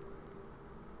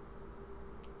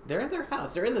 They're in their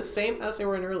house. They're in the same house they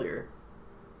were in earlier.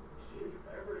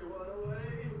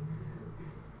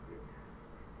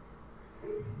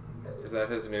 Is that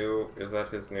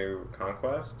his new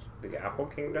conquest? The Apple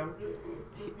Kingdom?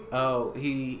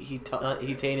 He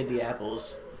tainted the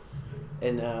apples,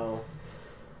 and now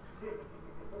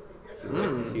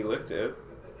He licked it.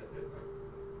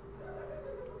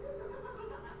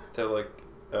 To like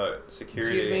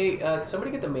security. Excuse me,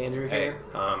 somebody get the manager Hey,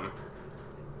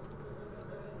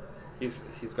 here.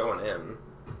 he's going in.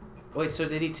 Wait, so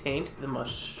did he taint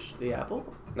the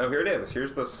apple? No, here it is.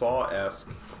 Here's the Saw-esque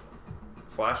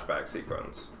flashback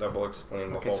sequence that will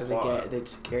explain the whole plot. They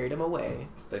carried him away.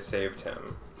 They saved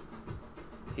him.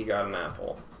 He got an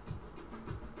apple.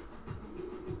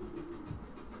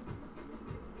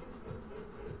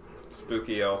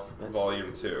 Spooky Elf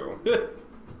Volume 2.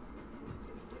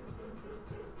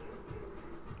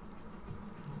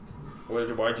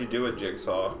 Why'd you do it,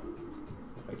 Jigsaw?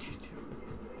 Why'd you do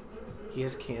it? He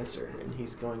has cancer and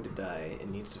he's going to die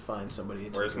and needs to find somebody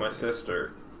to Where's take my him.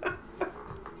 sister?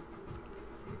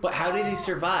 But how did he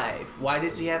survive? Why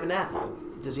does he have an apple?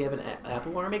 Does he have an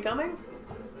apple army coming?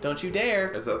 Don't you dare!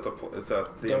 Is that the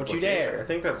Don't you dare. I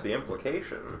think that's the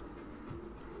implication.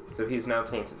 So he's now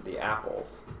tainted the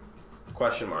apples.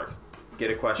 Question mark. Get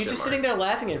a question He's just mark. sitting there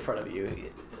laughing in front of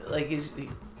you, like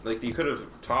Like you could have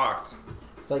talked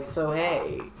it's like, so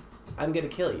hey, I'm gonna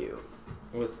kill you.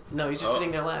 with. No, he's just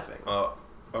sitting there laughing. Oh,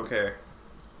 okay.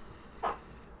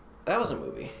 That was a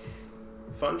movie.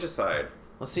 Fungicide.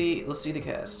 Let's see the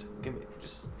cast. Give me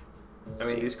just. I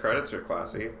mean, these credits are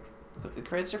classy. The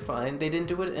credits are fine. They didn't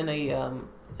do it in a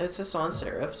it's a sans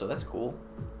serif, so that's cool.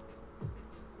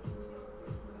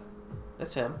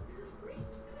 That's him.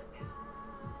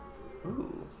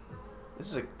 Ooh, this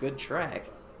is a good track.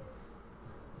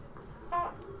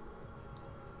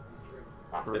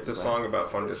 It's a song about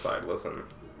fungicide. Listen.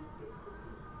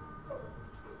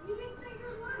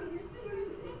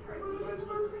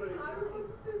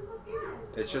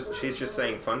 She's just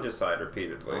saying fungicide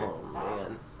repeatedly. Oh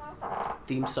man.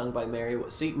 Theme sung by Mary.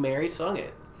 See, Mary sung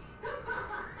it.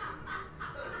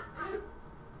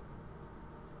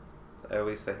 At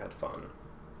least they had fun.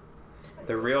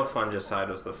 The real fungicide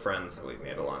was the friends that we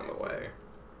made along the way.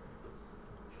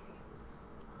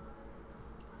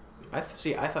 I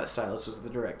thought Silas was the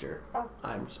director.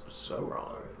 I'm so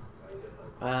wrong.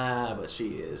 Ah, but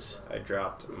she is. I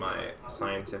dropped my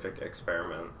scientific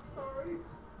experiment.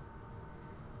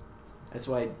 That's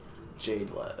why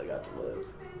Jade got to live.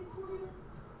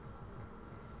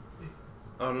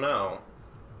 Oh no.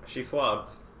 She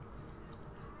flubbed.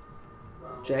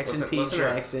 Jackson P. listen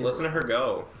Jackson. Listen to her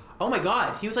go. Oh my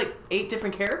god, he was like 8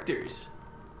 different characters.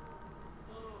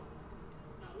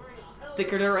 The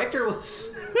director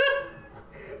was...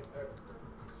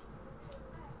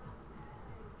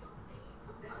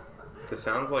 This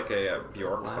sounds like a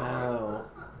Bjork song. Wow.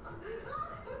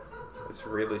 This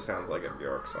really sounds like a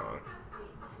Bjork song.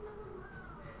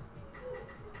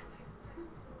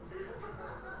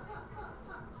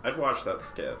 I'd watch that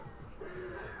skit.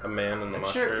 A man in the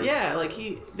mushroom. Sure, yeah, like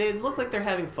they look like they're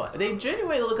having fun. They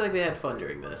genuinely look like they had fun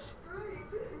during this.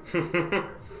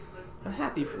 I'm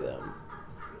happy for them.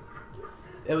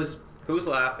 It was Who's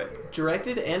laughing?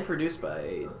 directed and produced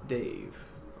by Dave.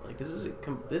 Like this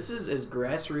is as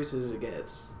grassroots as it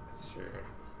gets. That's true.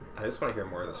 I just want to hear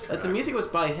more of this track. Like, the music was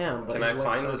by him, but Can his I wife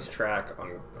find sung this it. track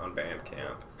on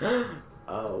Bandcamp?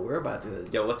 Oh, we're about to.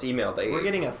 Yo, let's email Dave. We're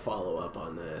getting a follow up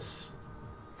on this.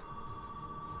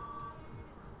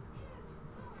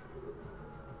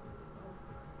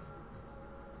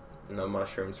 No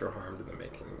mushrooms were harmed in the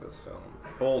making of this film.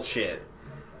 Bullshit.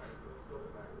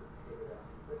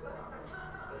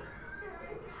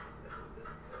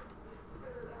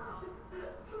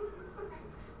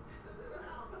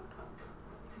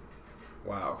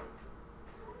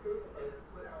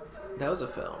 That was a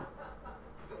film.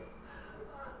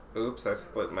 Oops, I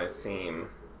split my seam.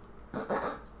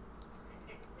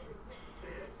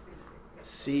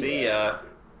 See ya.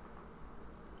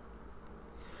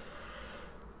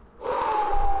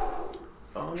 Oh,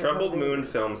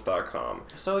 TroubledMoonFilms.com.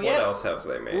 So what else have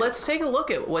they made? Let's take a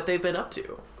look at what they've been up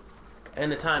to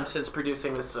in the time since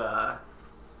producing this. Oh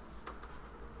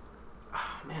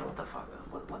man, what the fuck?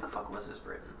 What the fuck was this,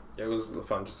 Britain? It was the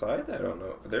Fungicide? I don't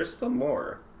know. There's still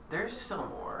more. There's still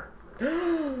more.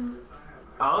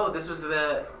 Oh, this was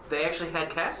they actually had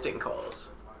casting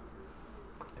calls.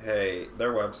 Hey,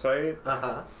 their website.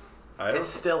 It's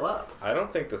still up. I don't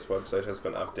think this website has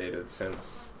been updated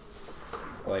since,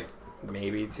 like,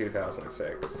 maybe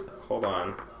 2006. Hold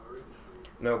on.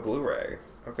 No, Blu-ray.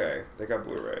 Okay, they got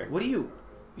Blu-ray. What do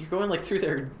you're going like through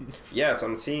their... Yes,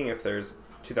 I'm seeing if there's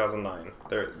 2009.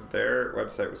 Their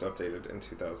website was updated in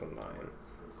 2009.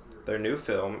 Their new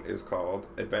film is called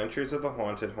Adventures of the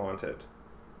Haunted Haunted.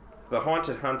 The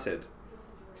Haunted Hunted.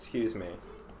 Excuse me.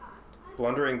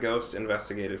 Blundering ghost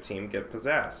investigative team get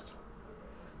possessed.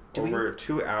 Over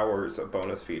 2 hours of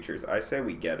bonus features. I say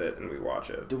we get it and we watch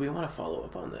it. Do we want to follow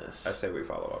up on this? I say we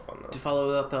follow up on this. To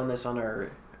follow up on this on our...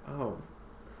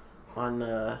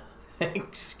 on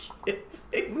Thanksgiving.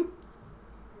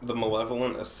 The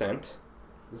Malevolent Ascent.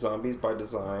 Zombies by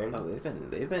Design. Oh, they've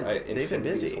been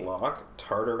busy. Lock.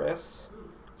 Tartarus.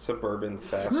 Suburban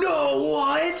Sasquatch. No,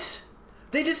 what?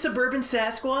 They did Suburban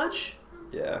Sasquatch?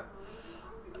 Yeah.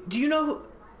 Do you know,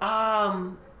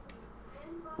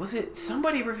 was it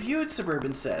somebody reviewed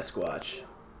Suburban Sasquatch?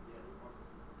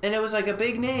 And it was like a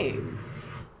big name.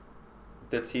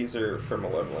 The teaser for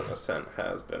Malevolent Ascent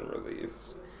has been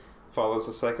released. Follows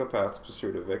a psychopath's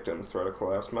pursuit of victims throughout a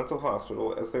collapsed mental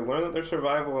hospital as they learn that their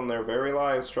survival in their very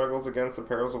lives struggles against the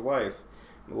perils of life.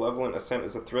 Malevolent Ascent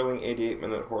is a thrilling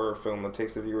 88-minute horror film that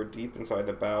takes the viewer deep inside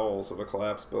the bowels of a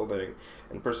collapsed building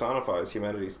and personifies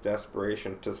humanity's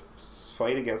desperation to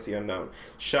fight against the unknown.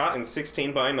 Shot in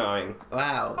 16:9.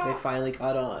 Wow, they finally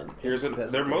caught on.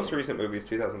 Their most recent movie is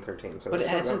 2013. So but it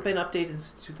hasn't been updated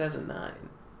since 2009.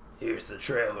 Here's the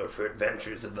trailer for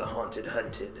Adventures of the Haunted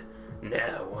Hunted,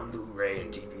 now on Blu-ray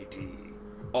and DVD.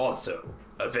 Also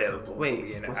available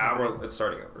in our... It's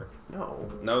starting over.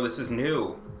 No, this is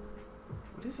new.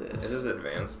 What is this? This is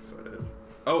advanced footage.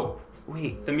 Oh!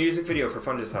 Wait. The music video for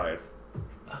Fungicide.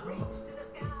 Oh.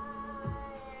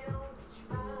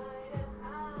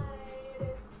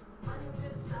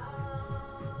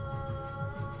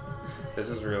 This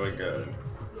is really good.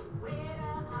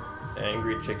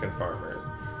 Angry Chicken Farmers.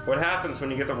 What happens when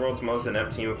you get the world's most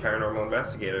inept team of paranormal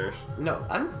investigators? No,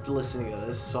 I'm listening to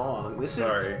this song. This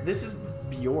is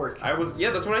Bjork.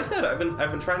 That's what I said. I've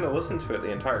been trying to listen to it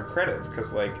the entire credits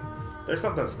because like there's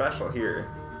something special here.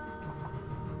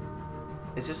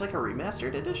 Is this like a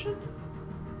remastered edition?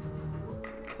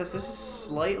 Because this is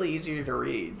slightly easier to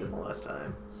read than the last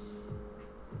time.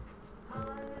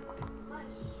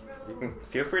 You can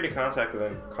feel free to contact with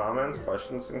any comments,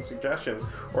 questions, and suggestions,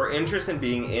 or interest in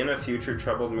being in a future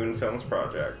Troubled Moon Films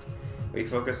project. We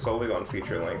focus solely on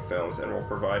feature-length films and will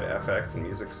provide FX and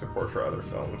music support for other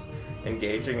films.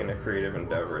 Engaging in a creative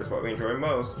endeavor is what we enjoy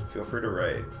most. Feel free to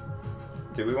write.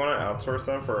 Do we want to outsource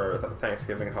them for our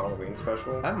Thanksgiving Halloween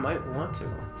special? I might want to.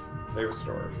 They have a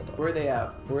store. Where are they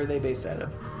at? Where are they based out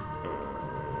of?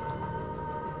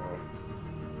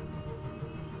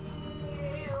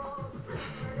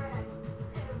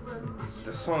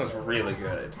 This song is really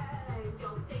good.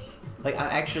 Like, I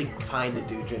actually kind of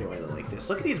do genuinely like this.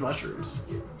 Look at these mushrooms.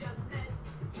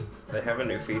 They have a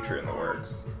new feature in the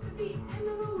works.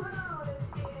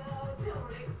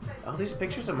 All these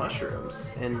pictures of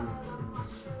mushrooms, and...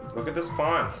 Look at this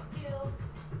font.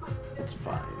 It's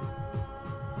fine.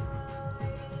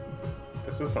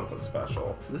 This is something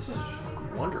special. This is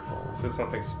wonderful. This is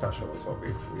something special is what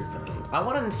we've found. I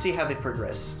want to see how they've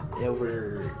progressed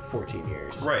over 14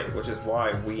 years. Right, which is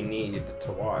why we need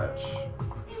to watch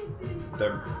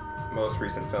their most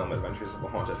recent film, Adventures of the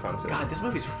Haunted Hunted. God, this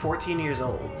movie's 14 years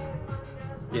old.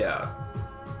 Yeah.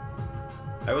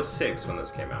 I was 6 when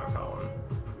this came out, Colin.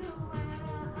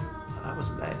 I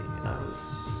was 90. I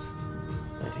was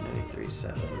 1993,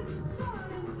 7.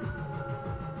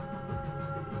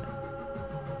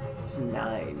 I was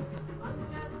 9.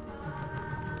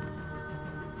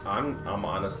 I'm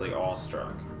honestly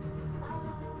awestruck.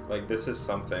 Like, this is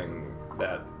something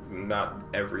that not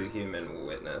every human will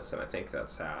witness, and I think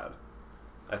that's sad.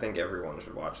 I think everyone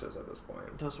should watch this at this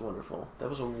point. That was wonderful. That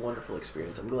was a wonderful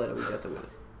experience. I'm glad that we got to it.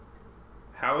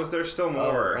 How is there still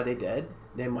more? Oh, are they dead?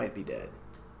 They might be dead.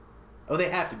 Oh, they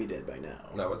have to be dead by now.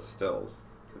 No, it's stills.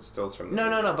 It's stills from the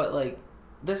No, but like...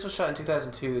 this was shot in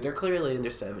 2002. They're clearly in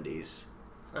their 70s.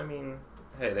 I mean,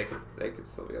 hey, they could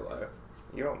still be alive.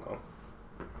 You don't know.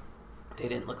 They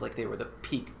didn't look like they were the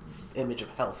peak image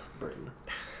of health, Britain.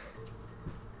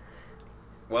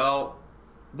 Well,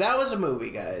 that was a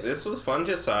movie, guys. This was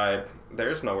Fungicide.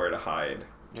 There's nowhere to hide.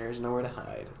 There's nowhere to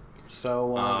hide.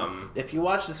 So, if you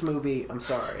watch this movie, I'm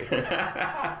sorry.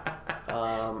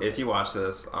 If you watch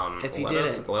this, if you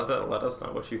let us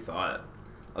know what you thought.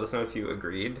 Let us know if you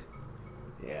agreed.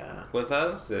 Yeah. With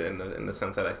us in the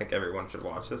sense that I think everyone should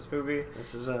watch this movie.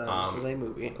 This is a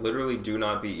movie. Literally, do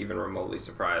not be even remotely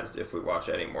surprised if we watch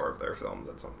any more of their films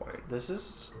at some point. This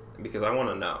is because I want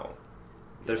to know.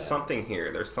 There's something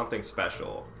here. There's something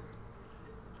special.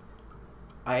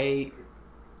 We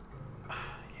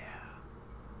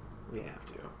have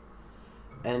to.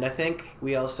 And I think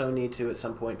we also need to, at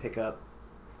some point, pick up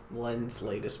Len's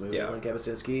latest movie, Len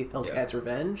Kabasinski, Hellcat's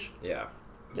Revenge. Yeah.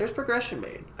 There's progression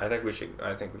made. I think we should do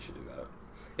that.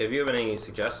 If you have any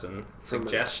suggestions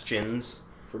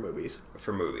for movies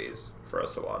for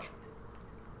us to watch,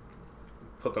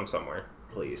 put them somewhere.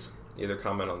 Please. Either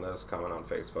comment on this, comment on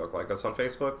Facebook, like us on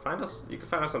Facebook. Find us. You can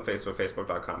find us on Facebook,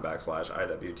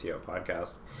 facebook.com/IWTO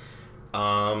podcast.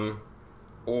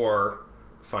 Or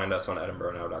find us on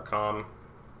edinburghnow.com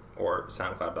or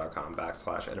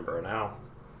soundcloud.com/edinburghnow.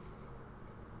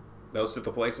 Those are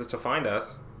the places to find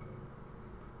us.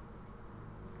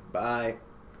 Bye.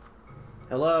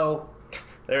 Hello.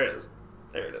 There it is.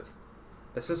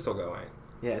 This is still going.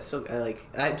 Yeah, it's still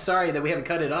I'm sorry that we haven't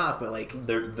cut it off, but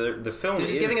the film they're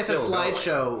is just giving us a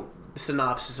slideshow going.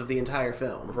 synopsis of the entire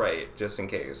film. Right, just in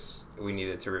case we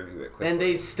needed to review it quickly. And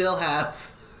they still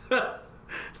have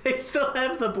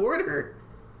the border.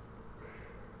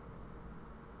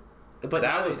 But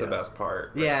that was the best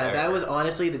part. Yeah, that was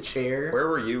honestly the chair. Where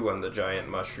were you when the giant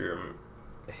mushroom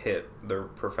hit the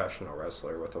professional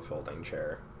wrestler with a folding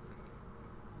chair?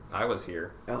 I was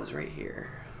here. I was right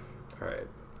here. All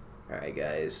right,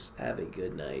 guys. Have a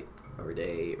good night or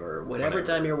day or whatever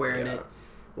time you're wearing it.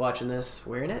 Watching this.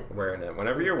 Wearing it? Wearing it.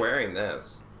 Whenever you're wearing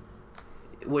this.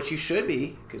 Which you should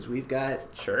be, because we've got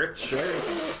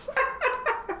shirts.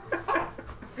 All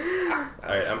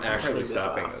right, I'm actually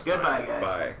stopping this. Goodbye, guys.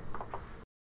 Bye.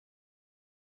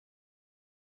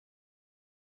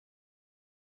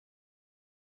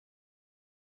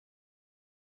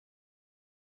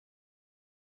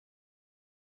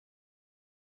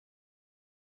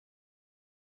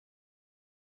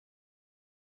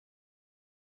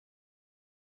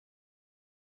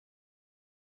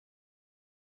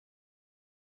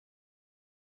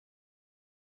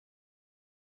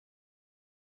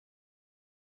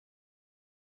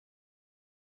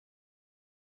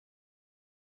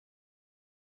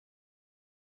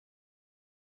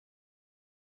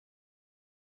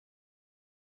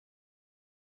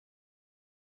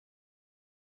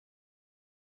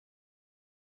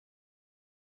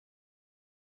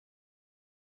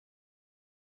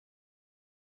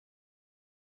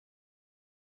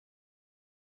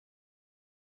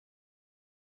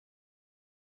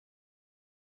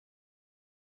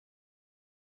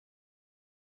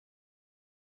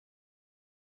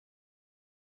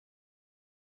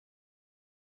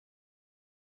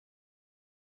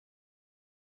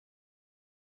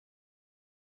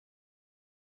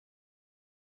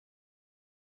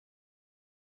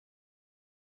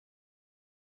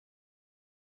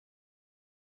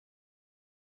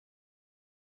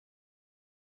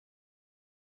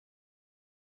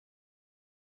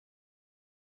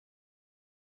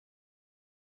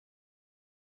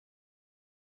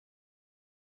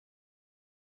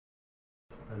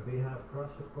 And we have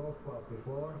crushed the coke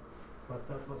before, but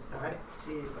that was Alright.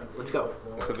 cheap. Let's go.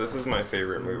 So this is my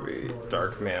favorite movie,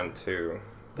 Darkman 2.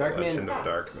 Darkman. Legend of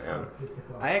Darkman.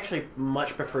 I actually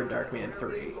much prefer Darkman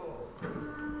 3.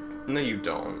 No, you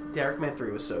don't. Darkman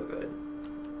 3 was so good.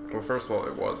 Well, first of all,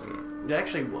 it wasn't. It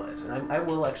actually was, and I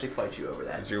will actually fight you over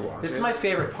that. Did you watch This it? is my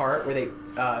favorite part, where they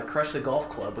crush the golf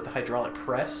club with the hydraulic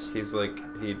press. He's like,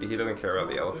 he doesn't care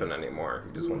about the elephant anymore.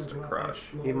 He just wants to crush.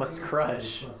 He must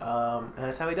crush, and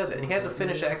that's how he does it. And he has a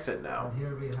Finnish accent now.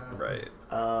 Right.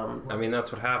 I mean,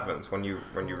 that's what happens when you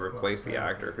replace the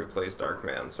actor who plays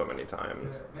Darkman so many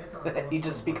times. He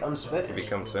just becomes Finnish. He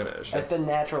becomes Finnish. That's the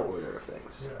natural order of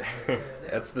things.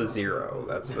 That's the zero.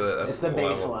 That's the level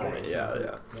baseline. point.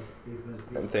 Yeah.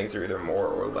 And things are either more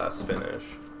or less Finnish.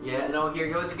 Yeah, no, here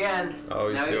he goes again. Oh,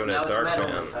 he's doing it, now it's metal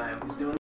Darkman. this time. He's doing